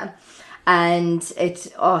Namibia, and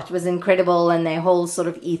it was incredible, and their whole sort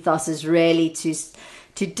of ethos is really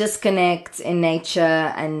to disconnect in nature,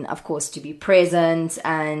 and of course to be present,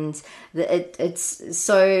 and it's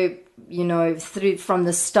so, through from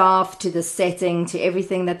the staff to the setting to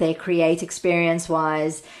everything that they create experience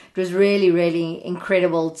wise, it was really, really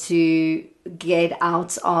incredible to get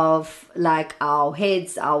out of like our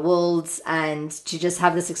heads, our worlds, and to just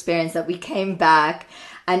have this experience that we came back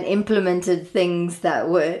and implemented things that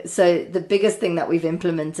were, so the biggest thing that we've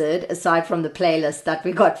implemented, aside from the playlist that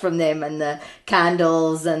we got from them and the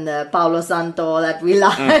candles and the Paulo Santo that we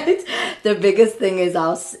light, the biggest thing is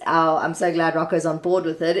our I'm so glad Rocco's on board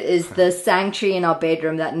with it, is the sanctuary in our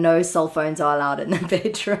bedroom that no cell phones are allowed in the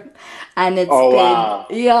bedroom. And it's wow.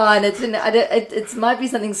 And it might be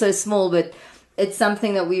something so small, but it's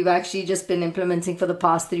something that we've actually just been implementing for the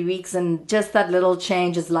past 3 weeks, and just that little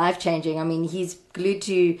change is life-changing. I mean, he's glued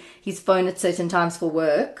to his phone at certain times for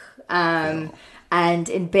work, and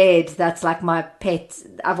in bed, that's like my pet.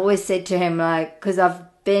 I've always said to him, like, because I've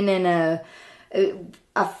been in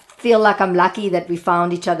I feel like I'm lucky that we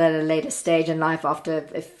found each other at a later stage in life after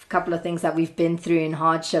a couple of things that we've been through in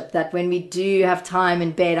hardship, that when we do have time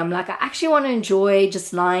in bed, I'm like, I actually want to enjoy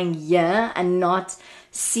just lying here and not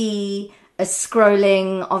see a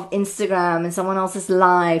scrolling of Instagram and someone else's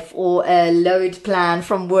life or a load plan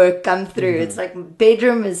from work come through. It's like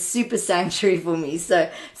bedroom is super sanctuary for me. So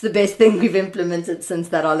it's the best thing we've implemented since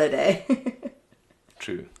that holiday.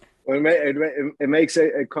 True. Well, it makes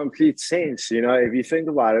a complete sense. You know, if you think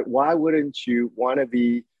about it, why wouldn't you want to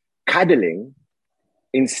be cuddling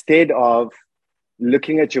instead of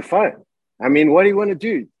looking at your phone? I mean, what do you want to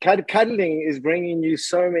do? Cuddling is bringing you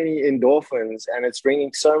so many endorphins, and it's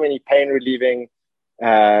bringing so many pain relieving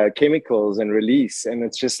chemicals and release. And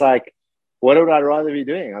it's just like, what would I rather be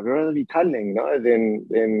doing? I'd rather be cuddling, no,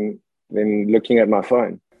 than looking at my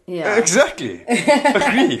phone. Yeah, exactly.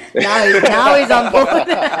 Agree. now he's on board.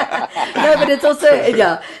 No, but it's also,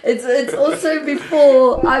 yeah, it's also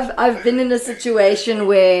before I've been in a situation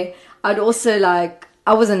where I'd also like,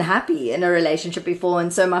 I wasn't happy in a relationship before,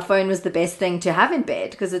 and so my phone was the best thing to have in bed,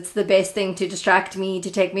 because it's the best thing to distract me, to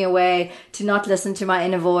take me away, to not listen to my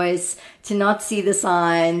inner voice, to not see the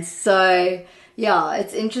signs. So yeah,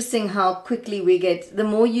 it's interesting how quickly we get, the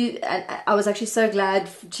more you, and I was actually so glad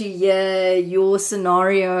to hear your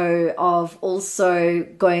scenario of also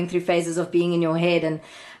going through phases of being in your head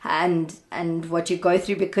and what you go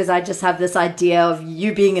through, because I just have this idea of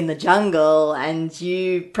you being in the jungle and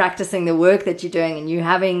you practicing the work that you're doing and you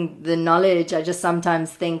having the knowledge. I just sometimes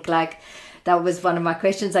think like, that was one of my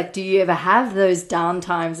questions, like, do you ever have those down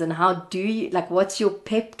times, and how do you, like, what's your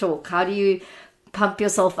pep talk? How do you pump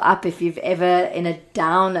yourself up if you've ever in a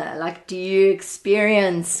downer? Like, do you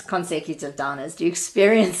experience consecutive downers? Do you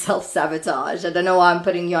experience self-sabotage? I don't know why I'm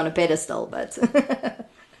putting you on a pedestal, but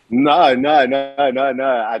No.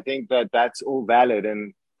 I think that's all valid,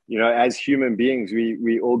 and you know, as human beings,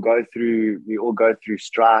 we all go through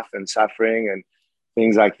strife and suffering and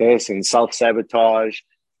things like this, and self-sabotage.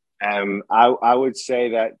 I would say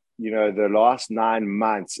that, you know, the last 9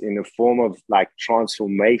 months in the form of like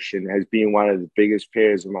transformation has been one of the biggest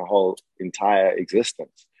periods of my whole entire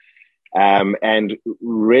existence, and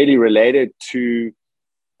really related to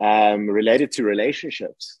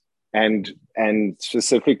relationships, and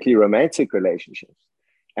specifically romantic relationships,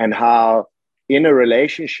 and how in a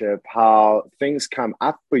relationship, how things come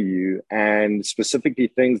up for you, and specifically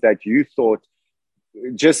things that you thought.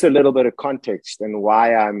 Just a little bit of context and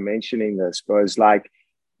why I'm mentioning this was like,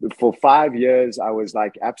 for 5 years, I was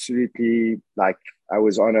like absolutely like, I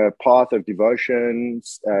was on a path of devotion,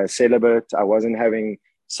 celibate. I wasn't having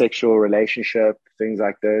sexual relationship, things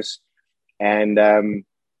like this. And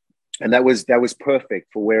that was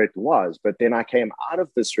perfect for where it was. But then I came out of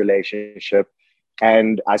this relationship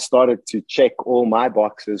and I started to check all my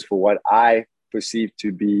boxes for what I perceive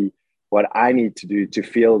to be what I need to do to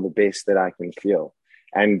feel the best that I can feel.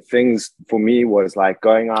 And things for me was like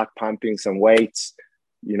going out, pumping some weights,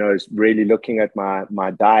 you know, really looking at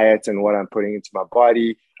my diet and what I'm putting into my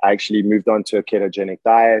body. I actually moved on to a ketogenic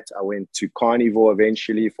diet. I went to carnivore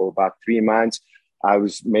eventually for about 3 months. I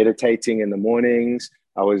was meditating in the mornings.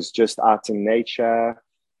 I was just out in nature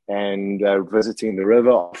and visiting the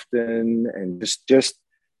river often, and just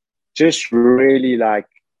really like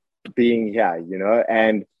being here, you know.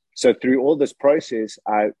 And so through all this process,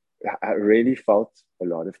 I really felt a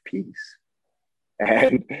lot of peace.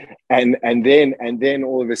 And then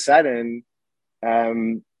all of a sudden,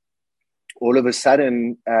 I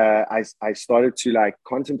started to like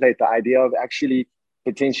contemplate the idea of actually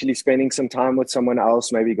potentially spending some time with someone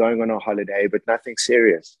else, maybe going on a holiday, but nothing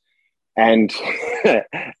serious. And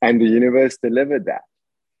and the universe delivered that.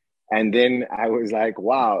 And then I was like,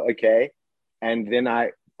 wow, okay. And then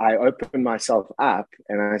I opened myself up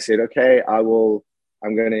and I said, okay,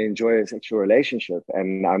 I'm going to enjoy a sexual relationship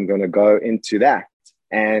and I'm going to go into that.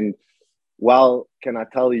 And well, can I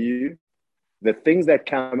tell you, the things that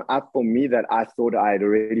come up for me that I thought I had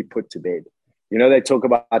already put to bed. You know, they talk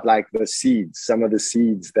about like the seeds, some of the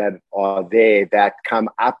seeds that are there that come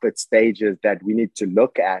up at stages that we need to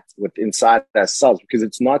look at inside ourselves, because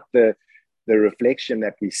it's not the reflection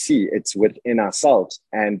that we see, it's within ourselves.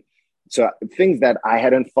 And so things that I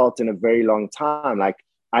hadn't felt in a very long time, like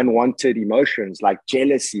unwanted emotions, like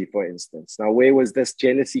jealousy, for instance. Now, where was this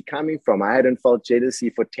jealousy coming from? I hadn't felt jealousy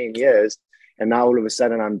for 10 years, and now all of a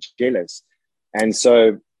sudden I'm jealous. And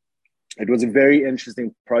so it was a very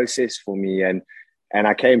interesting process for me. And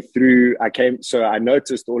so I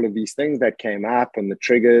noticed all of these things that came up and the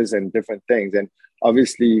triggers and different things. And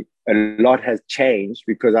obviously a lot has changed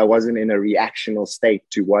because I wasn't in a reactional state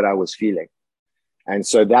to what I was feeling. And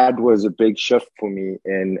so that was a big shift for me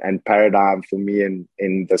and paradigm for me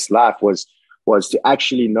in this life was to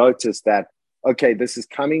actually notice that, okay, this is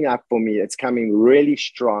coming up for me. It's coming really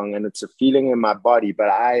strong and it's a feeling in my body, but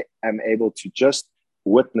I am able to just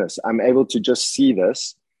witness. I'm able to just see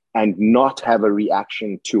this and not have a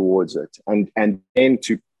reaction towards it. And then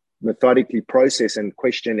to methodically process and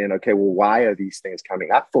question and, okay, well, why are these things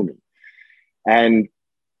coming up for me? And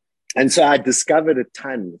so I discovered a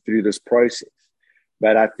ton through this process.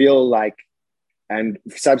 But I feel like, and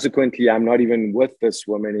subsequently, I'm not even with this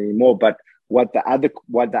woman anymore. But what the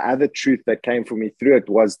other truth that came for me through it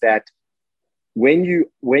was that when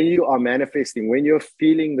you are manifesting, when you're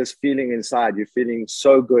feeling this feeling inside, you're feeling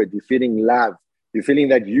so good, you're feeling love, you're feeling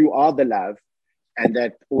that you are the love, and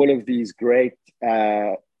that all of these great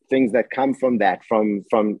things that come from that, from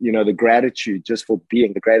the gratitude just for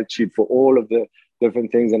being, the gratitude for all of the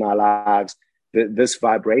different things in our lives, this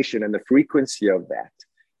vibration and the frequency of that,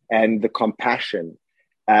 and the compassion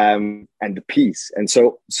and the peace. And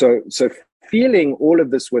so feeling all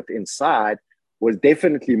of this with inside was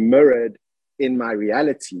definitely mirrored in my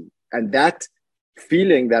reality. And that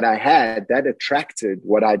feeling that I had, that attracted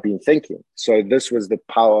what I'd been thinking. So this was the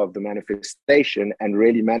power of the manifestation, and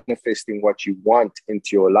really manifesting what you want into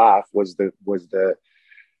your life was the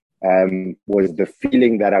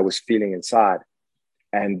feeling that I was feeling inside,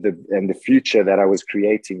 and the future that I was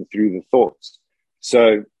creating through the thoughts.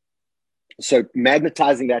 So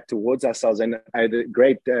magnetizing that towards ourselves. And the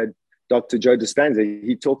great Dr. Joe Dispenza,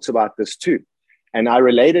 he talks about this too. And I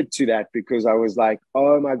related to that because I was like,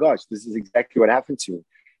 oh my gosh, this is exactly what happened to me.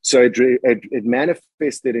 So it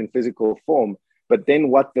manifested in physical form. But then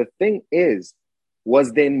what the thing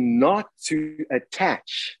was then not to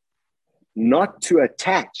attach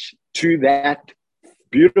to that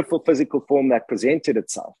beautiful physical form that presented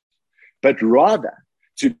itself, but rather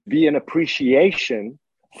to be an appreciation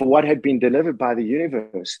for what had been delivered by the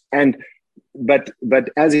universe. But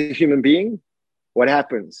as a human being, what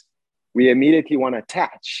happens? We immediately want to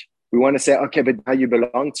attach. We want to say, okay, but now you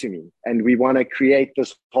belong to me. And we want to create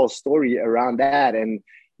this whole story around that. And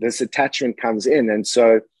this attachment comes in. And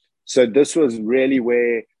so this was really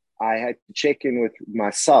where I had to check in with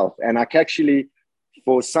myself. And I actually,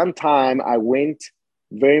 for some time, I went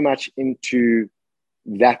very much into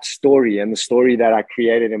that story, and the story that I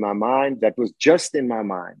created in my mind that was just in my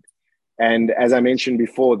mind. And as I mentioned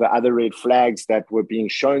before, the other red flags that were being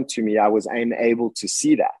shown to me, I was unable to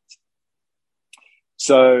see that.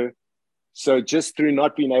 So just through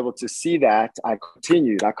not being able to see that, I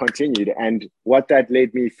continued. And what that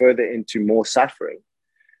led me further into more suffering.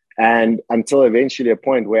 And until eventually a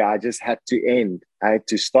point where I just had to end. I had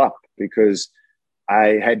to stop, because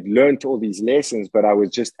I had learned all these lessons, but I was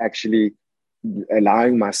just actually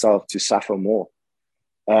allowing myself to suffer more.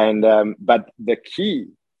 And but the key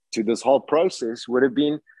to this whole process would have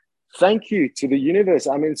been, thank you to the universe.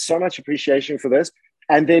 I mean, so much appreciation for this.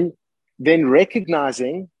 And then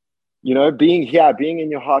recognizing, being here, being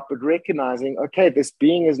in your heart, but recognizing, okay, this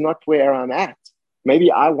being is not where I'm at.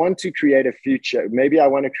 Maybe I want to create a future. Maybe I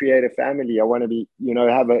want to create a family. I want to be,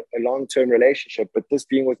 have a long-term relationship, but this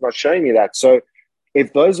being was not showing me that. So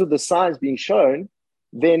if those are the signs being shown,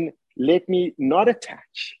 then let me not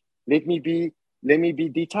attach. Let me be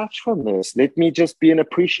detached from this. Let me just be in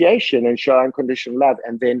appreciation and show unconditional love,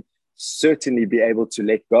 and then certainly be able to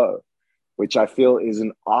let go, which I feel is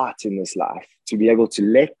an art in this life, to be able to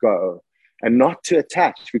let go and not to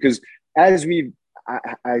attach. Because as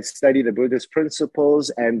I study the Buddhist principles,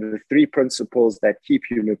 and the 3 principles that keep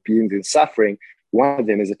human beings in suffering, one of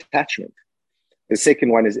them is attachment. The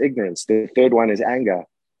second one is ignorance. The third one is anger.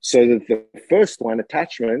 So that the first one,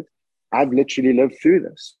 attachment, I've literally lived through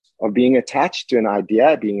this, of being attached to an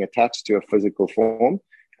idea, being attached to a physical form.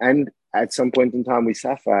 And at some point in time, we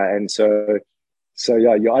suffer. And so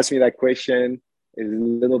yeah, you asked me that question. It's a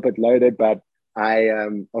little bit loaded, but I,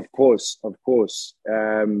 of course,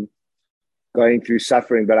 going through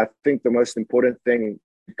suffering. But I think the most important thing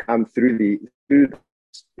to come through is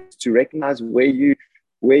to recognize where you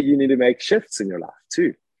need to make shifts in your life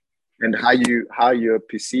too, and how you're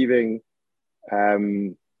perceiving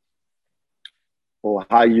or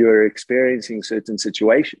how you're experiencing certain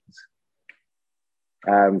situations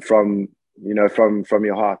from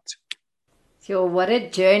your heart. Yo, what a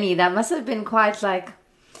journey. That must have been quite like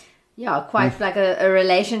a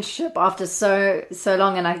relationship after so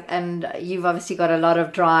long. And you've obviously got a lot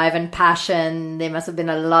of drive and passion. There must have been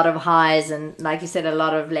a lot of highs and, like you said, a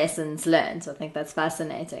lot of lessons learned. So I think that's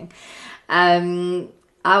fascinating.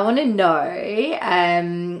 I want to know,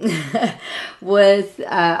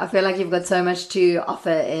 I feel like you've got so much to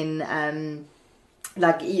offer in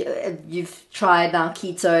like you've tried now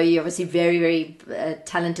keto, you're obviously very, very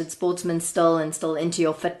talented sportsman still and still into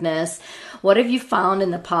your fitness. What have you found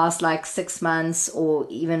in the past like 6 months or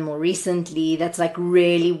even more recently that's like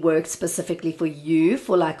really worked specifically for you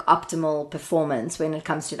for like optimal performance when it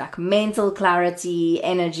comes to like mental clarity,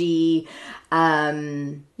 energy,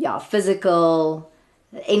 physical,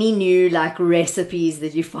 any new like recipes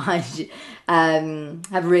that you find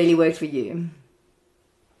have really worked for you?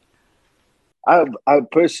 I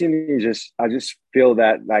personally I just feel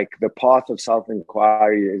that like the path of self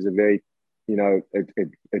inquiry is a very,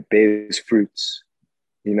 it bears fruits.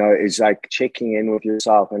 It's like checking in with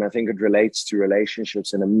yourself, and I think it relates to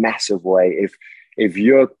relationships in a massive way. If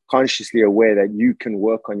you're consciously aware that you can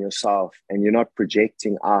work on yourself and you're not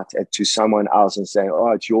projecting out to someone else and saying,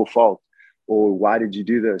 "Oh, it's your fault," or "Why did you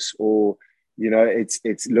do this?" or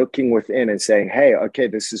it's looking within and saying, "Hey, okay,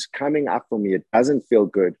 this is coming up for me. It doesn't feel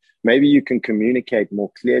good." Maybe you can communicate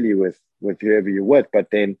more clearly with whoever you're with,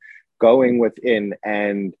 but then going within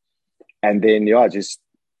and then just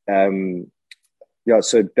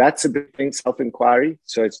so that's a big thing, self-inquiry.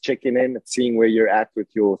 So it's checking in, it's seeing where you're at with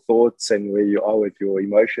your thoughts and where you are with your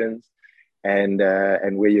emotions, and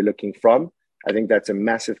where you're looking from. I think that's a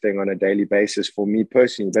massive thing on a daily basis for me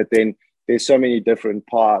personally. But then there's so many different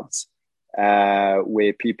parts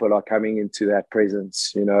where people are coming into that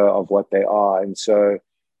presence, of what they are. And so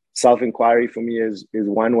self-inquiry for me is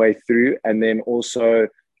one way through. And then also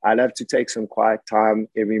I love to take some quiet time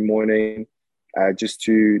every morning, just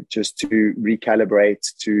to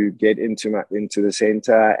recalibrate, to get into the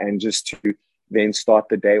center, and just to then start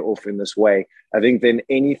the day off in this way. I think then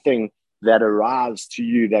anything that arrives to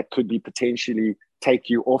you that could be potentially take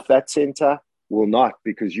you off that center will not,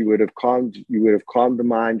 because you would have calmed the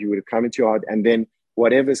mind, you would have come into your heart, and then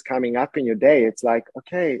whatever's coming up in your day, it's like,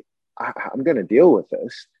 okay, I'm going to deal with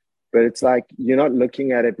this. But it's like, you're not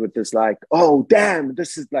looking at it with this like, oh, damn,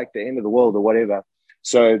 this is like the end of the world or whatever.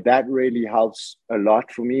 So that really helps a lot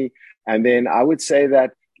for me. And then I would say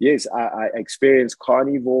that, yes, I experienced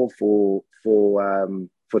carnivore for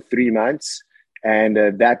 3 months. And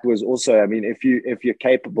that was also, I mean, if you're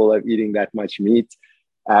capable of eating that much meat,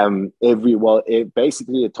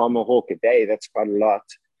 basically a tomahawk a day, that's quite a lot.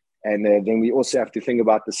 And then we also have to think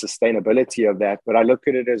about the sustainability of that. But I look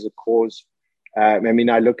at it as a cause. I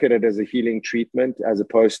look at it as a healing treatment as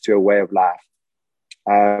opposed to a way of life.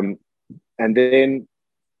 And then,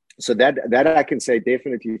 so that I can say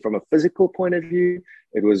definitely from a physical point of view,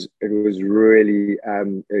 it was really,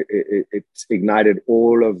 it ignited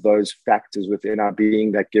all of those factors within our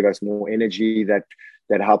being that give us more energy, that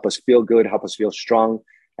help us feel good, help us feel strong.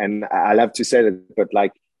 And I love to say that, but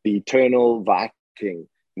like the eternal Viking,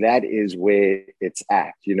 that is where it's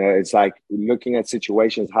at. It's like looking at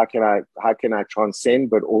situations. How can I transcend,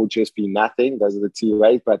 but all just be nothing? Those are the two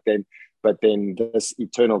ways. But then this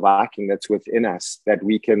eternal Viking that's within us that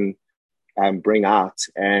we can bring out,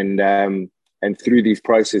 and through these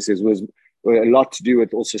processes was a lot to do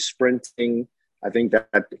with also sprinting. I think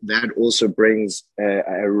that also brings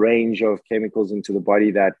a range of chemicals into the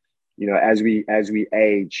body that, as we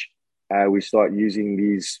age, we start using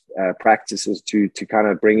these practices to kind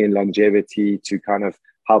of bring in longevity, to kind of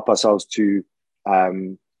help ourselves to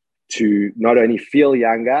not only feel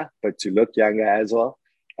younger, but to look younger as well.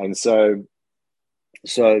 And so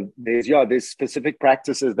there's specific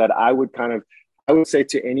practices that I would say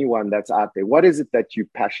to anyone that's out there, what is it that you're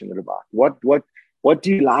passionate about? What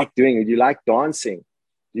do you like doing? Do you like dancing?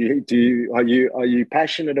 Are you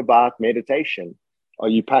passionate about meditation? What are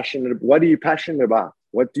you passionate about?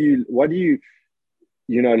 What do you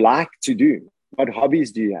like to do? What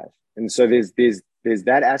hobbies do you have? And so there's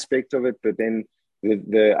that aspect of it, but then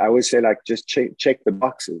I always say, like, just check the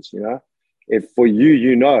boxes. If for you,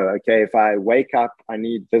 okay, if I wake up, I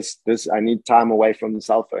need this, I need time away from the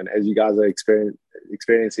cell phone, as you guys are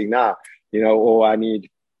experiencing now, or I need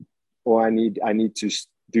to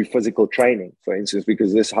do physical training, for instance,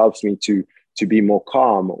 because this helps me to be more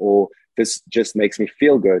calm, or this just makes me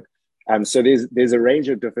feel good. So there's a range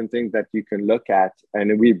of different things that you can look at,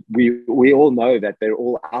 and we all know that they're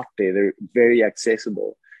all out there. They're very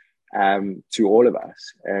accessible to all of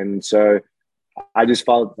us, and so I just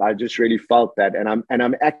really felt that, and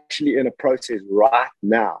I'm actually in a process right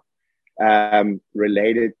now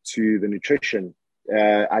related to the nutrition.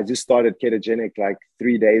 I just started ketogenic like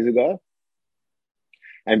 3 days ago,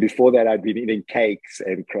 and before that I'd been eating cakes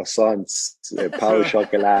and croissants, power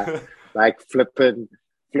chocolate, like flipping.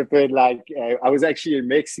 Like I was actually in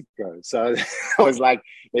Mexico, so I was like,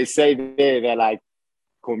 they say they're like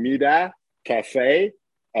comida, cafe,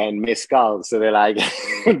 and mezcal. So they're like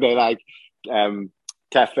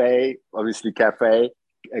cafe, obviously cafe,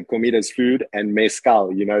 comidas food, and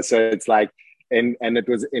mezcal. You know, so it's like, and it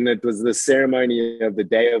was the ceremony of the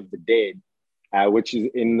Day of the Dead, which is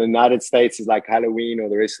in the United States is like Halloween, or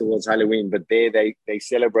the rest of the world's Halloween, but there they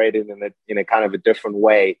celebrate it in a kind of a different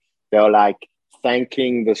way. They're like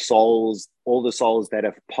thanking the souls, all the souls that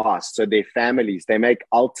have passed. So their families, they make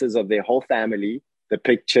altars of their whole family, the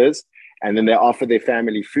pictures, and then they offer their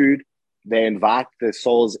family food. They invite the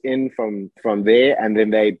souls in from there, and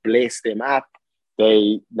then they bless them up.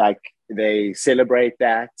 They celebrate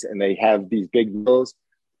that, and they have these big meals.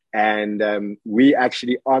 And we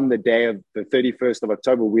actually, on the day of the 31st of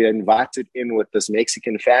October, we were invited in with this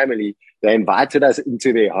Mexican family. They invited us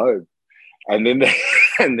into their home, and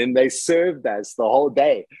then they served us the whole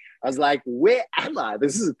day. I was like, where am I?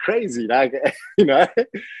 This is crazy. Like, you know,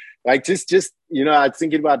 like just, you know, I was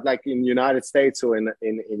thinking about like in the United States or in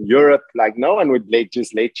Europe, like no one would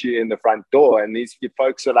just let you in the front door. And these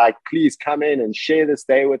folks are like, please come in and share this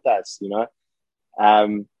day with us, you know?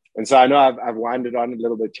 And so I know I've wandered on a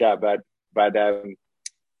little bit here, but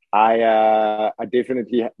I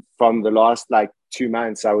definitely, from the last like 2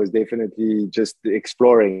 months, I was definitely just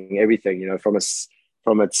exploring everything, you know, from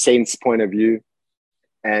a sense point of view.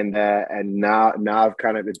 And now I've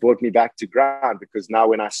kind of, it brought me back to ground, because now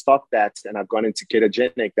when I stopped that and I've gone into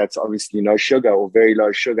ketogenic, that's obviously no sugar or very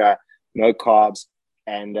low sugar, no carbs,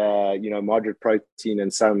 and you know, moderate protein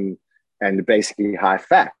and basically high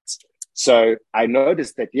fats. So I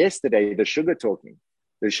noticed that yesterday the sugar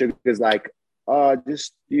is like, oh, do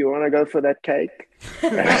you want to go for that cake?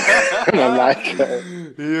 And I'm like,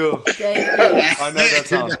 yeah, I know that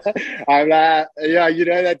sound. I'm like, yeah, you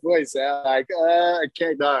know that voice. I'm like,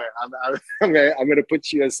 okay, no, I'm gonna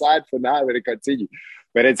put you aside for now. I'm gonna continue,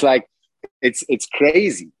 but it's like, it's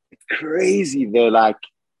crazy. It's crazy. The like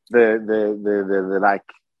the like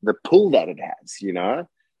the pull that it has, you know.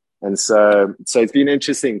 And so it's been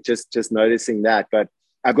interesting just noticing that. But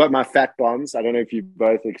I've got my fat bombs. I don't know if you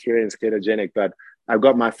both experienced ketogenic, but I've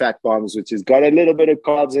got my fat bombs, which has got a little bit of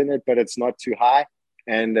carbs in it, but it's not too high.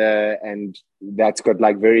 And that's got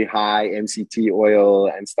like very high MCT oil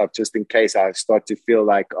and stuff, just in case I start to feel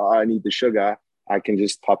like, oh, I need the sugar. I can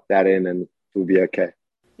just pop that in and it'll be okay.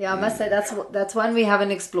 Yeah, I must say that's one we haven't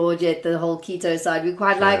explored yet, the whole keto side. We're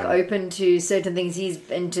quite like open to certain things. He's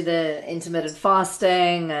into the intermittent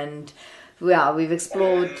fasting, and yeah, we've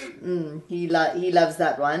explored. He loves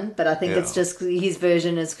that one, but I think it's just his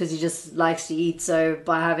version is because he just likes to eat. So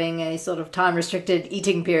by having a sort of time restricted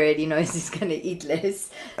eating period, he knows he's going to eat less.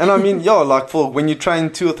 And I mean, like for when you train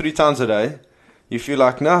 2 or 3 times a day, you feel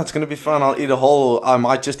like, no, it's going to be fun. I'll eat a whole. I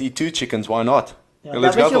might just eat 2 chickens. Why not? Yeah,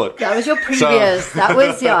 let's go for it. That was your previous. So. That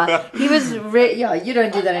was, yeah. He was, you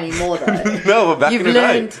don't do that anymore, though. No, but back in the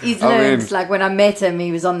day. He's learned, like when I met him,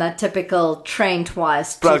 he was on that typical train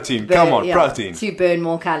twice. Protein, protein. To burn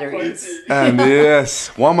more calories. And yes,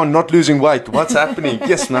 why am I not losing weight? What's happening?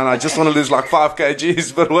 Yes, man, I just want to lose like 5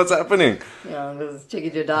 kgs, but what's happening? Yeah, because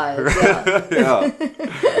checking your diet. Yeah.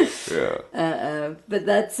 But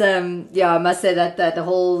that's, I must say that the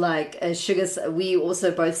whole like sugars, we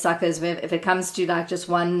also both suckers, if it comes to like just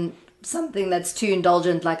something that's too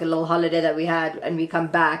indulgent, like a little holiday that we had and we come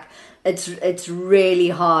back, it's really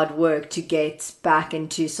hard work to get back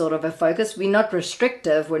into sort of a focus. We're not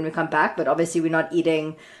restrictive when we come back, but obviously we're not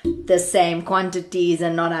eating the same quantities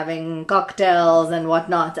and not having cocktails and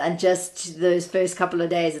whatnot. And just those first couple of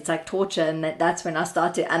days, it's like torture. And that's when I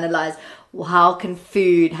start to analyze, well, how can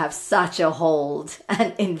food have such a hold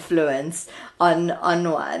and influence on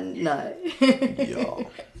one? No.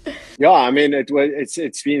 Yeah, I mean,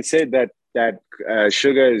 it's been said that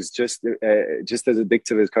sugar is just as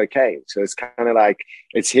addictive as cocaine. So it's kind of like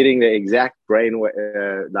it's hitting the exact brain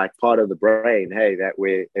like part of the brain, hey, that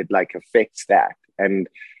where it like affects that, and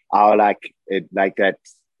our like it like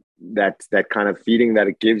that kind of feeling that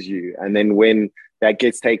it gives you, and then when that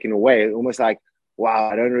gets taken away, it's almost like, wow,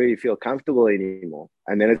 I don't really feel comfortable anymore.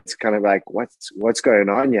 And then it's kind of like, what's going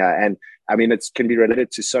on here? And I mean, it can be related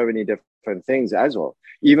to so many different things as well.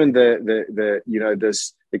 Even the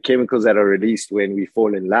chemicals that are released when we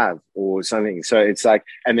fall in love or something. So it's like,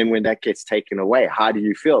 and then when that gets taken away, how do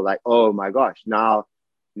you feel? Like, oh my gosh, now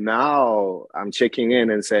I'm checking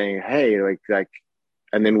in and saying, hey, like,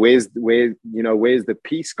 and then where's the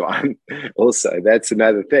peace gone? Also, that's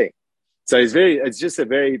another thing. So it's just a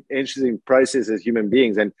very interesting process as human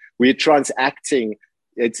beings, and we're transacting.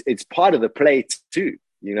 It's part of the play too.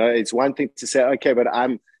 You know, it's one thing to say, okay, but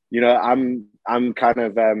I'm kind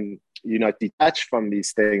of detached from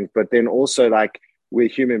these things, but then also like we're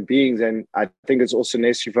human beings, and I think it's also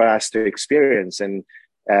necessary for us to experience and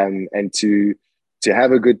to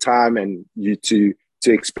have a good time, and you to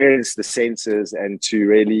experience the senses and to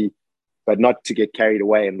really, but not to get carried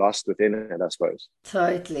away and lost within it, I suppose.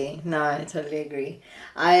 Totally. No, I totally agree.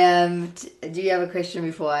 Do you have a question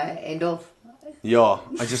before I end off? Yeah,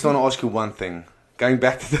 I just want to ask you one thing. Going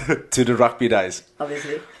back to the rugby days.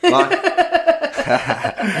 Obviously. Like,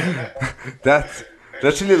 that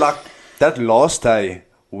literally like that last day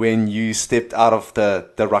when you stepped out of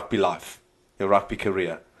the rugby life, your rugby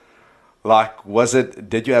career. Like,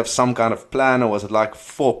 did you have some kind of plan, or was it like,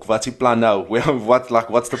 fuck, what's the plan now? What's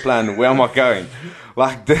the plan? Where am I going?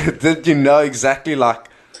 Like, did you know exactly, like,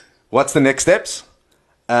 what's the next steps?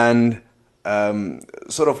 And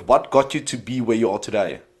sort of what got you to be where you are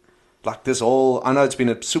today? Like this whole, I know it's been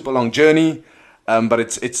a super long journey, but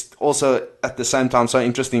it's also at the same time so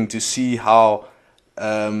interesting to see how,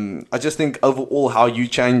 I just think overall how you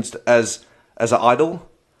changed as an idol,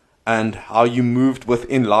 and how you moved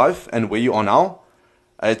within life and where you are now.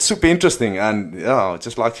 It's super interesting, and yeah, I'd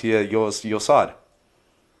just like to hear your side.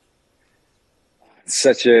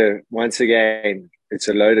 Once again, it's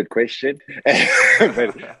a loaded question,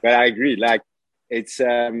 but I agree. Like, it's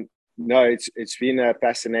no, it's been a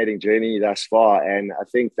fascinating journey thus far, and I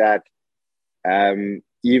think that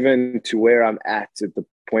even to where I'm at the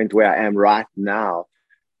point where I am right now,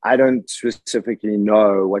 I don't specifically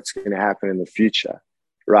know what's going to happen in the future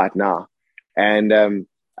right now. And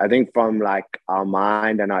I think from like our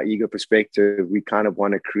mind and our ego perspective, we kind of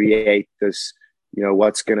want to create this, you know,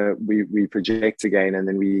 we project again, and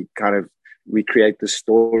then we create the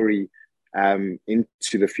story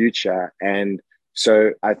into the future. And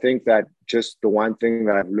so I think that just the one thing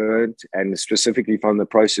that I've learned, and specifically from the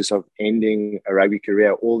process of ending a rugby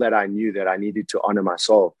career, all that I knew, that I needed to honor my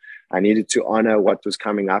soul. I needed to honor what was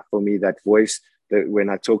coming up for me, that voice. That when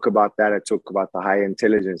I talk about that, I talk about the higher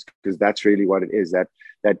intelligence, because that's really what it is, that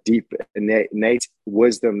deep innate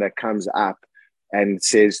wisdom that comes up and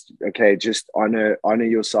says, okay, just honor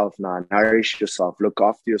yourself now, nourish yourself, look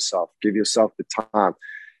after yourself, give yourself the time,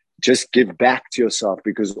 just give back to yourself,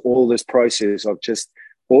 because all this process of just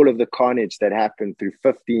all of the carnage that happened through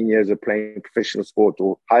 15 years of playing professional sport,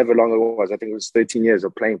 or however long it was, I think it was 13 years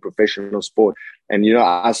of playing professional sport. And, you know,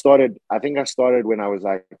 I think I started when I was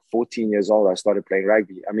like 14 years old. I started playing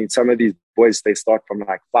rugby. I mean, some of these boys, they start from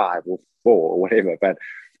like 5 or 4 or whatever, but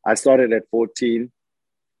I started at 14.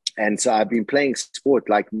 And so I've been playing sport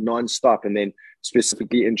like nonstop, and then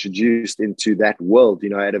specifically introduced into that world, you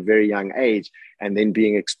know, at a very young age, and then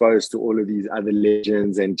being exposed to all of these other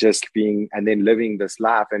legends, and and then living this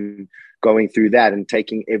life and going through that and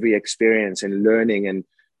taking every experience and learning and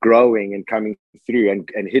growing and coming through and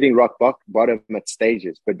hitting rock bottom at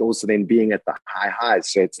stages, but also then being at the high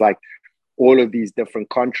highs. So it's like all of these different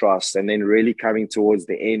contrasts, and then really coming towards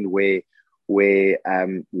the end where,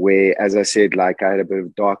 as I said, like I had a bit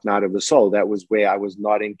of dark night of the soul. That was where I was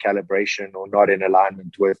not in calibration or not in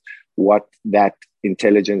alignment with what that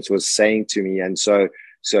intelligence was saying to me. And so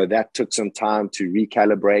that took some time to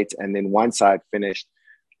recalibrate. And then once I had finished,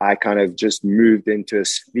 I kind of just moved into a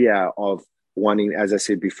sphere of wanting, as I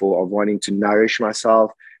said before, of wanting to nourish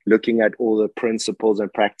myself, looking at all the principles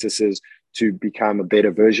and practices to become a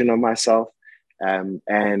better version of myself.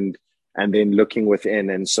 And then looking within.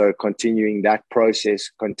 And so continuing that process,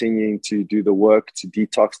 continuing to do the work, to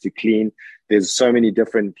detox, to clean. There's so many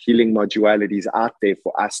different healing modalities out there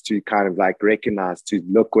for us to kind of like recognize, to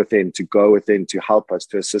look within, to go within, to help us,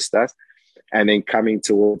 to assist us. And then coming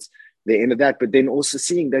towards the end of that, but then also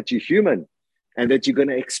seeing that you're human, and that you're going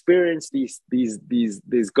to experience these,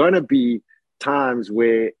 there's going to be times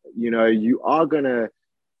where, you know, you are going to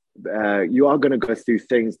go through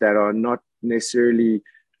things that are not necessarily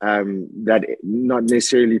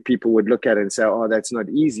people would look at and say, oh, that's not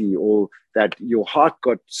easy, or that your heart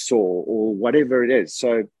got sore, or whatever it is.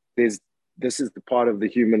 So this is the part of the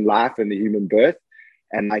human life and the human birth.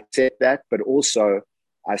 And I accept that, but also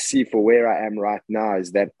I see for where I am right now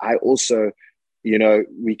is that I also, you know,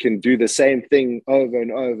 we can do the same thing over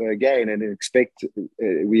and over again and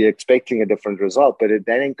we're expecting a different result, but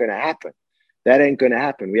that ain't going to happen. That ain't going to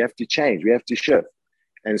happen. We have to change. We have to shift.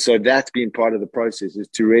 And so that's been part of the process, is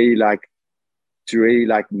to really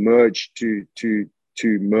merge, to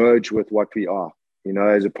merge with what we are, you know,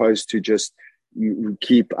 as opposed to just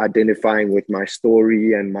keep identifying with my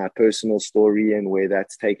story and my personal story and where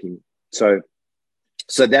that's taking me. So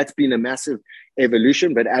that's been a massive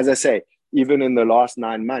evolution. But as I say, even in the last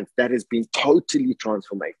 9 months, that has been totally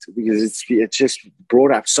transformative, because it's just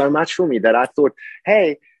brought up so much for me that I thought,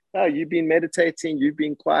 hey, no, you've been meditating, you've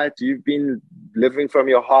been quiet, you've been living from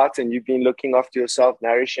your heart, and you've been looking after yourself,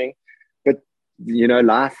 nourishing. But, you know,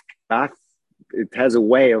 life, it has a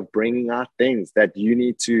way of bringing out things that you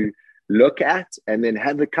need to look at, and then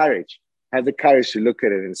have the courage to look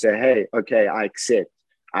at it and say, hey, okay, I accept.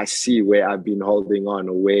 I see where I've been holding on,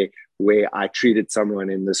 or where I treated someone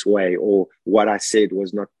in this way, or what I said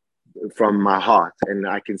was not from my heart. And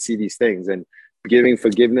I can see these things, and giving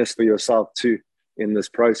forgiveness for yourself too in this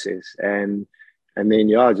process. And then,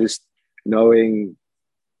 yeah, just knowing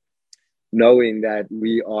that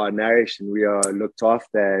we are nourished and we are looked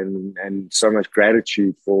after, and so much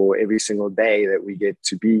gratitude for every single day that we get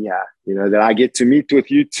to be here, you know, that I get to meet with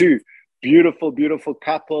you too. Beautiful, beautiful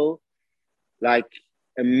couple, like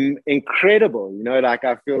incredible, you know, like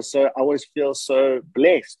I always feel so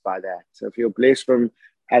blessed by that. So I feel blessed from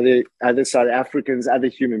other South Africans, other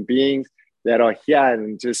human beings that are here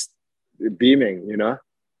and just beaming, you know.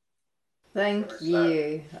 Thank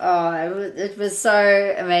you. Oh, it was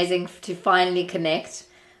so amazing to finally connect.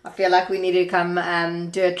 I feel like we need to come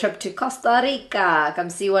do a trip to Costa Rica, come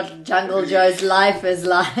see what Jungle Joe's life is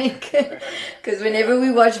like. Because whenever we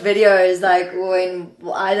watch videos, like when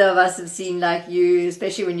either of us have seen like you,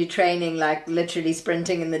 especially when you're training, like literally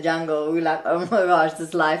sprinting in the jungle, we're like, oh my gosh,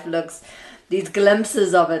 these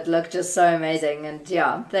glimpses of it look just so amazing. And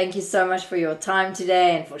yeah, thank you so much for your time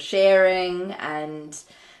today and for sharing. And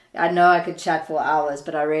I know I could chat for hours,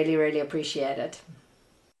 but I really, really appreciate it.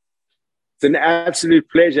 It's an absolute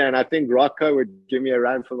pleasure, and I think Rocco would give me a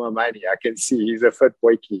run for my money. I can see he's a fit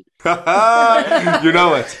boykie. You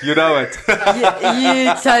know it. You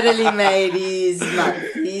totally made his month.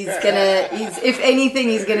 If anything,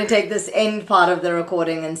 he's gonna take this end part of the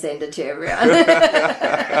recording and send it to everyone.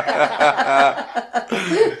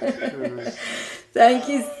 Thank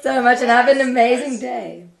you so much, and have an amazing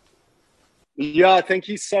day. Yeah, thank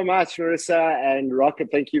you so much, Marissa and Rocket.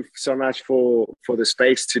 Thank you so much for the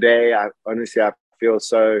space today. I feel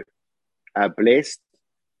so blessed,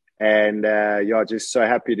 and just so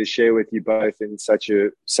happy to share with you both in such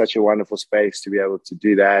a wonderful space to be able to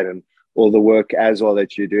do that, and all the work as well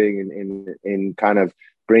that you're doing in kind of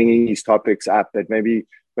bringing these topics up that maybe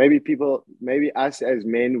us as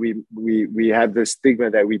men, we have this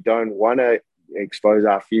stigma that we don't want to expose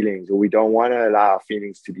our feelings, or we don't want to allow our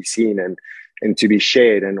feelings to be seen and to be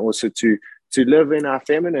shared, and also to live in our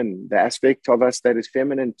feminine, the aspect of us that is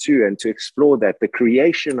feminine too, and to explore that, the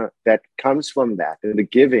creation that comes from that, and the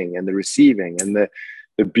giving and the receiving, and the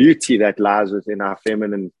beauty that lies within our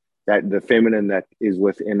feminine, that the feminine that is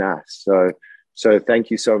within us. So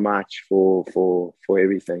thank you so much for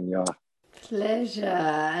everything. Yeah. Pleasure,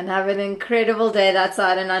 and have an incredible day that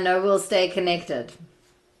side, and I know we'll stay connected.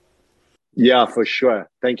 Yeah, for sure.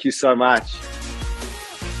 Thank you so much.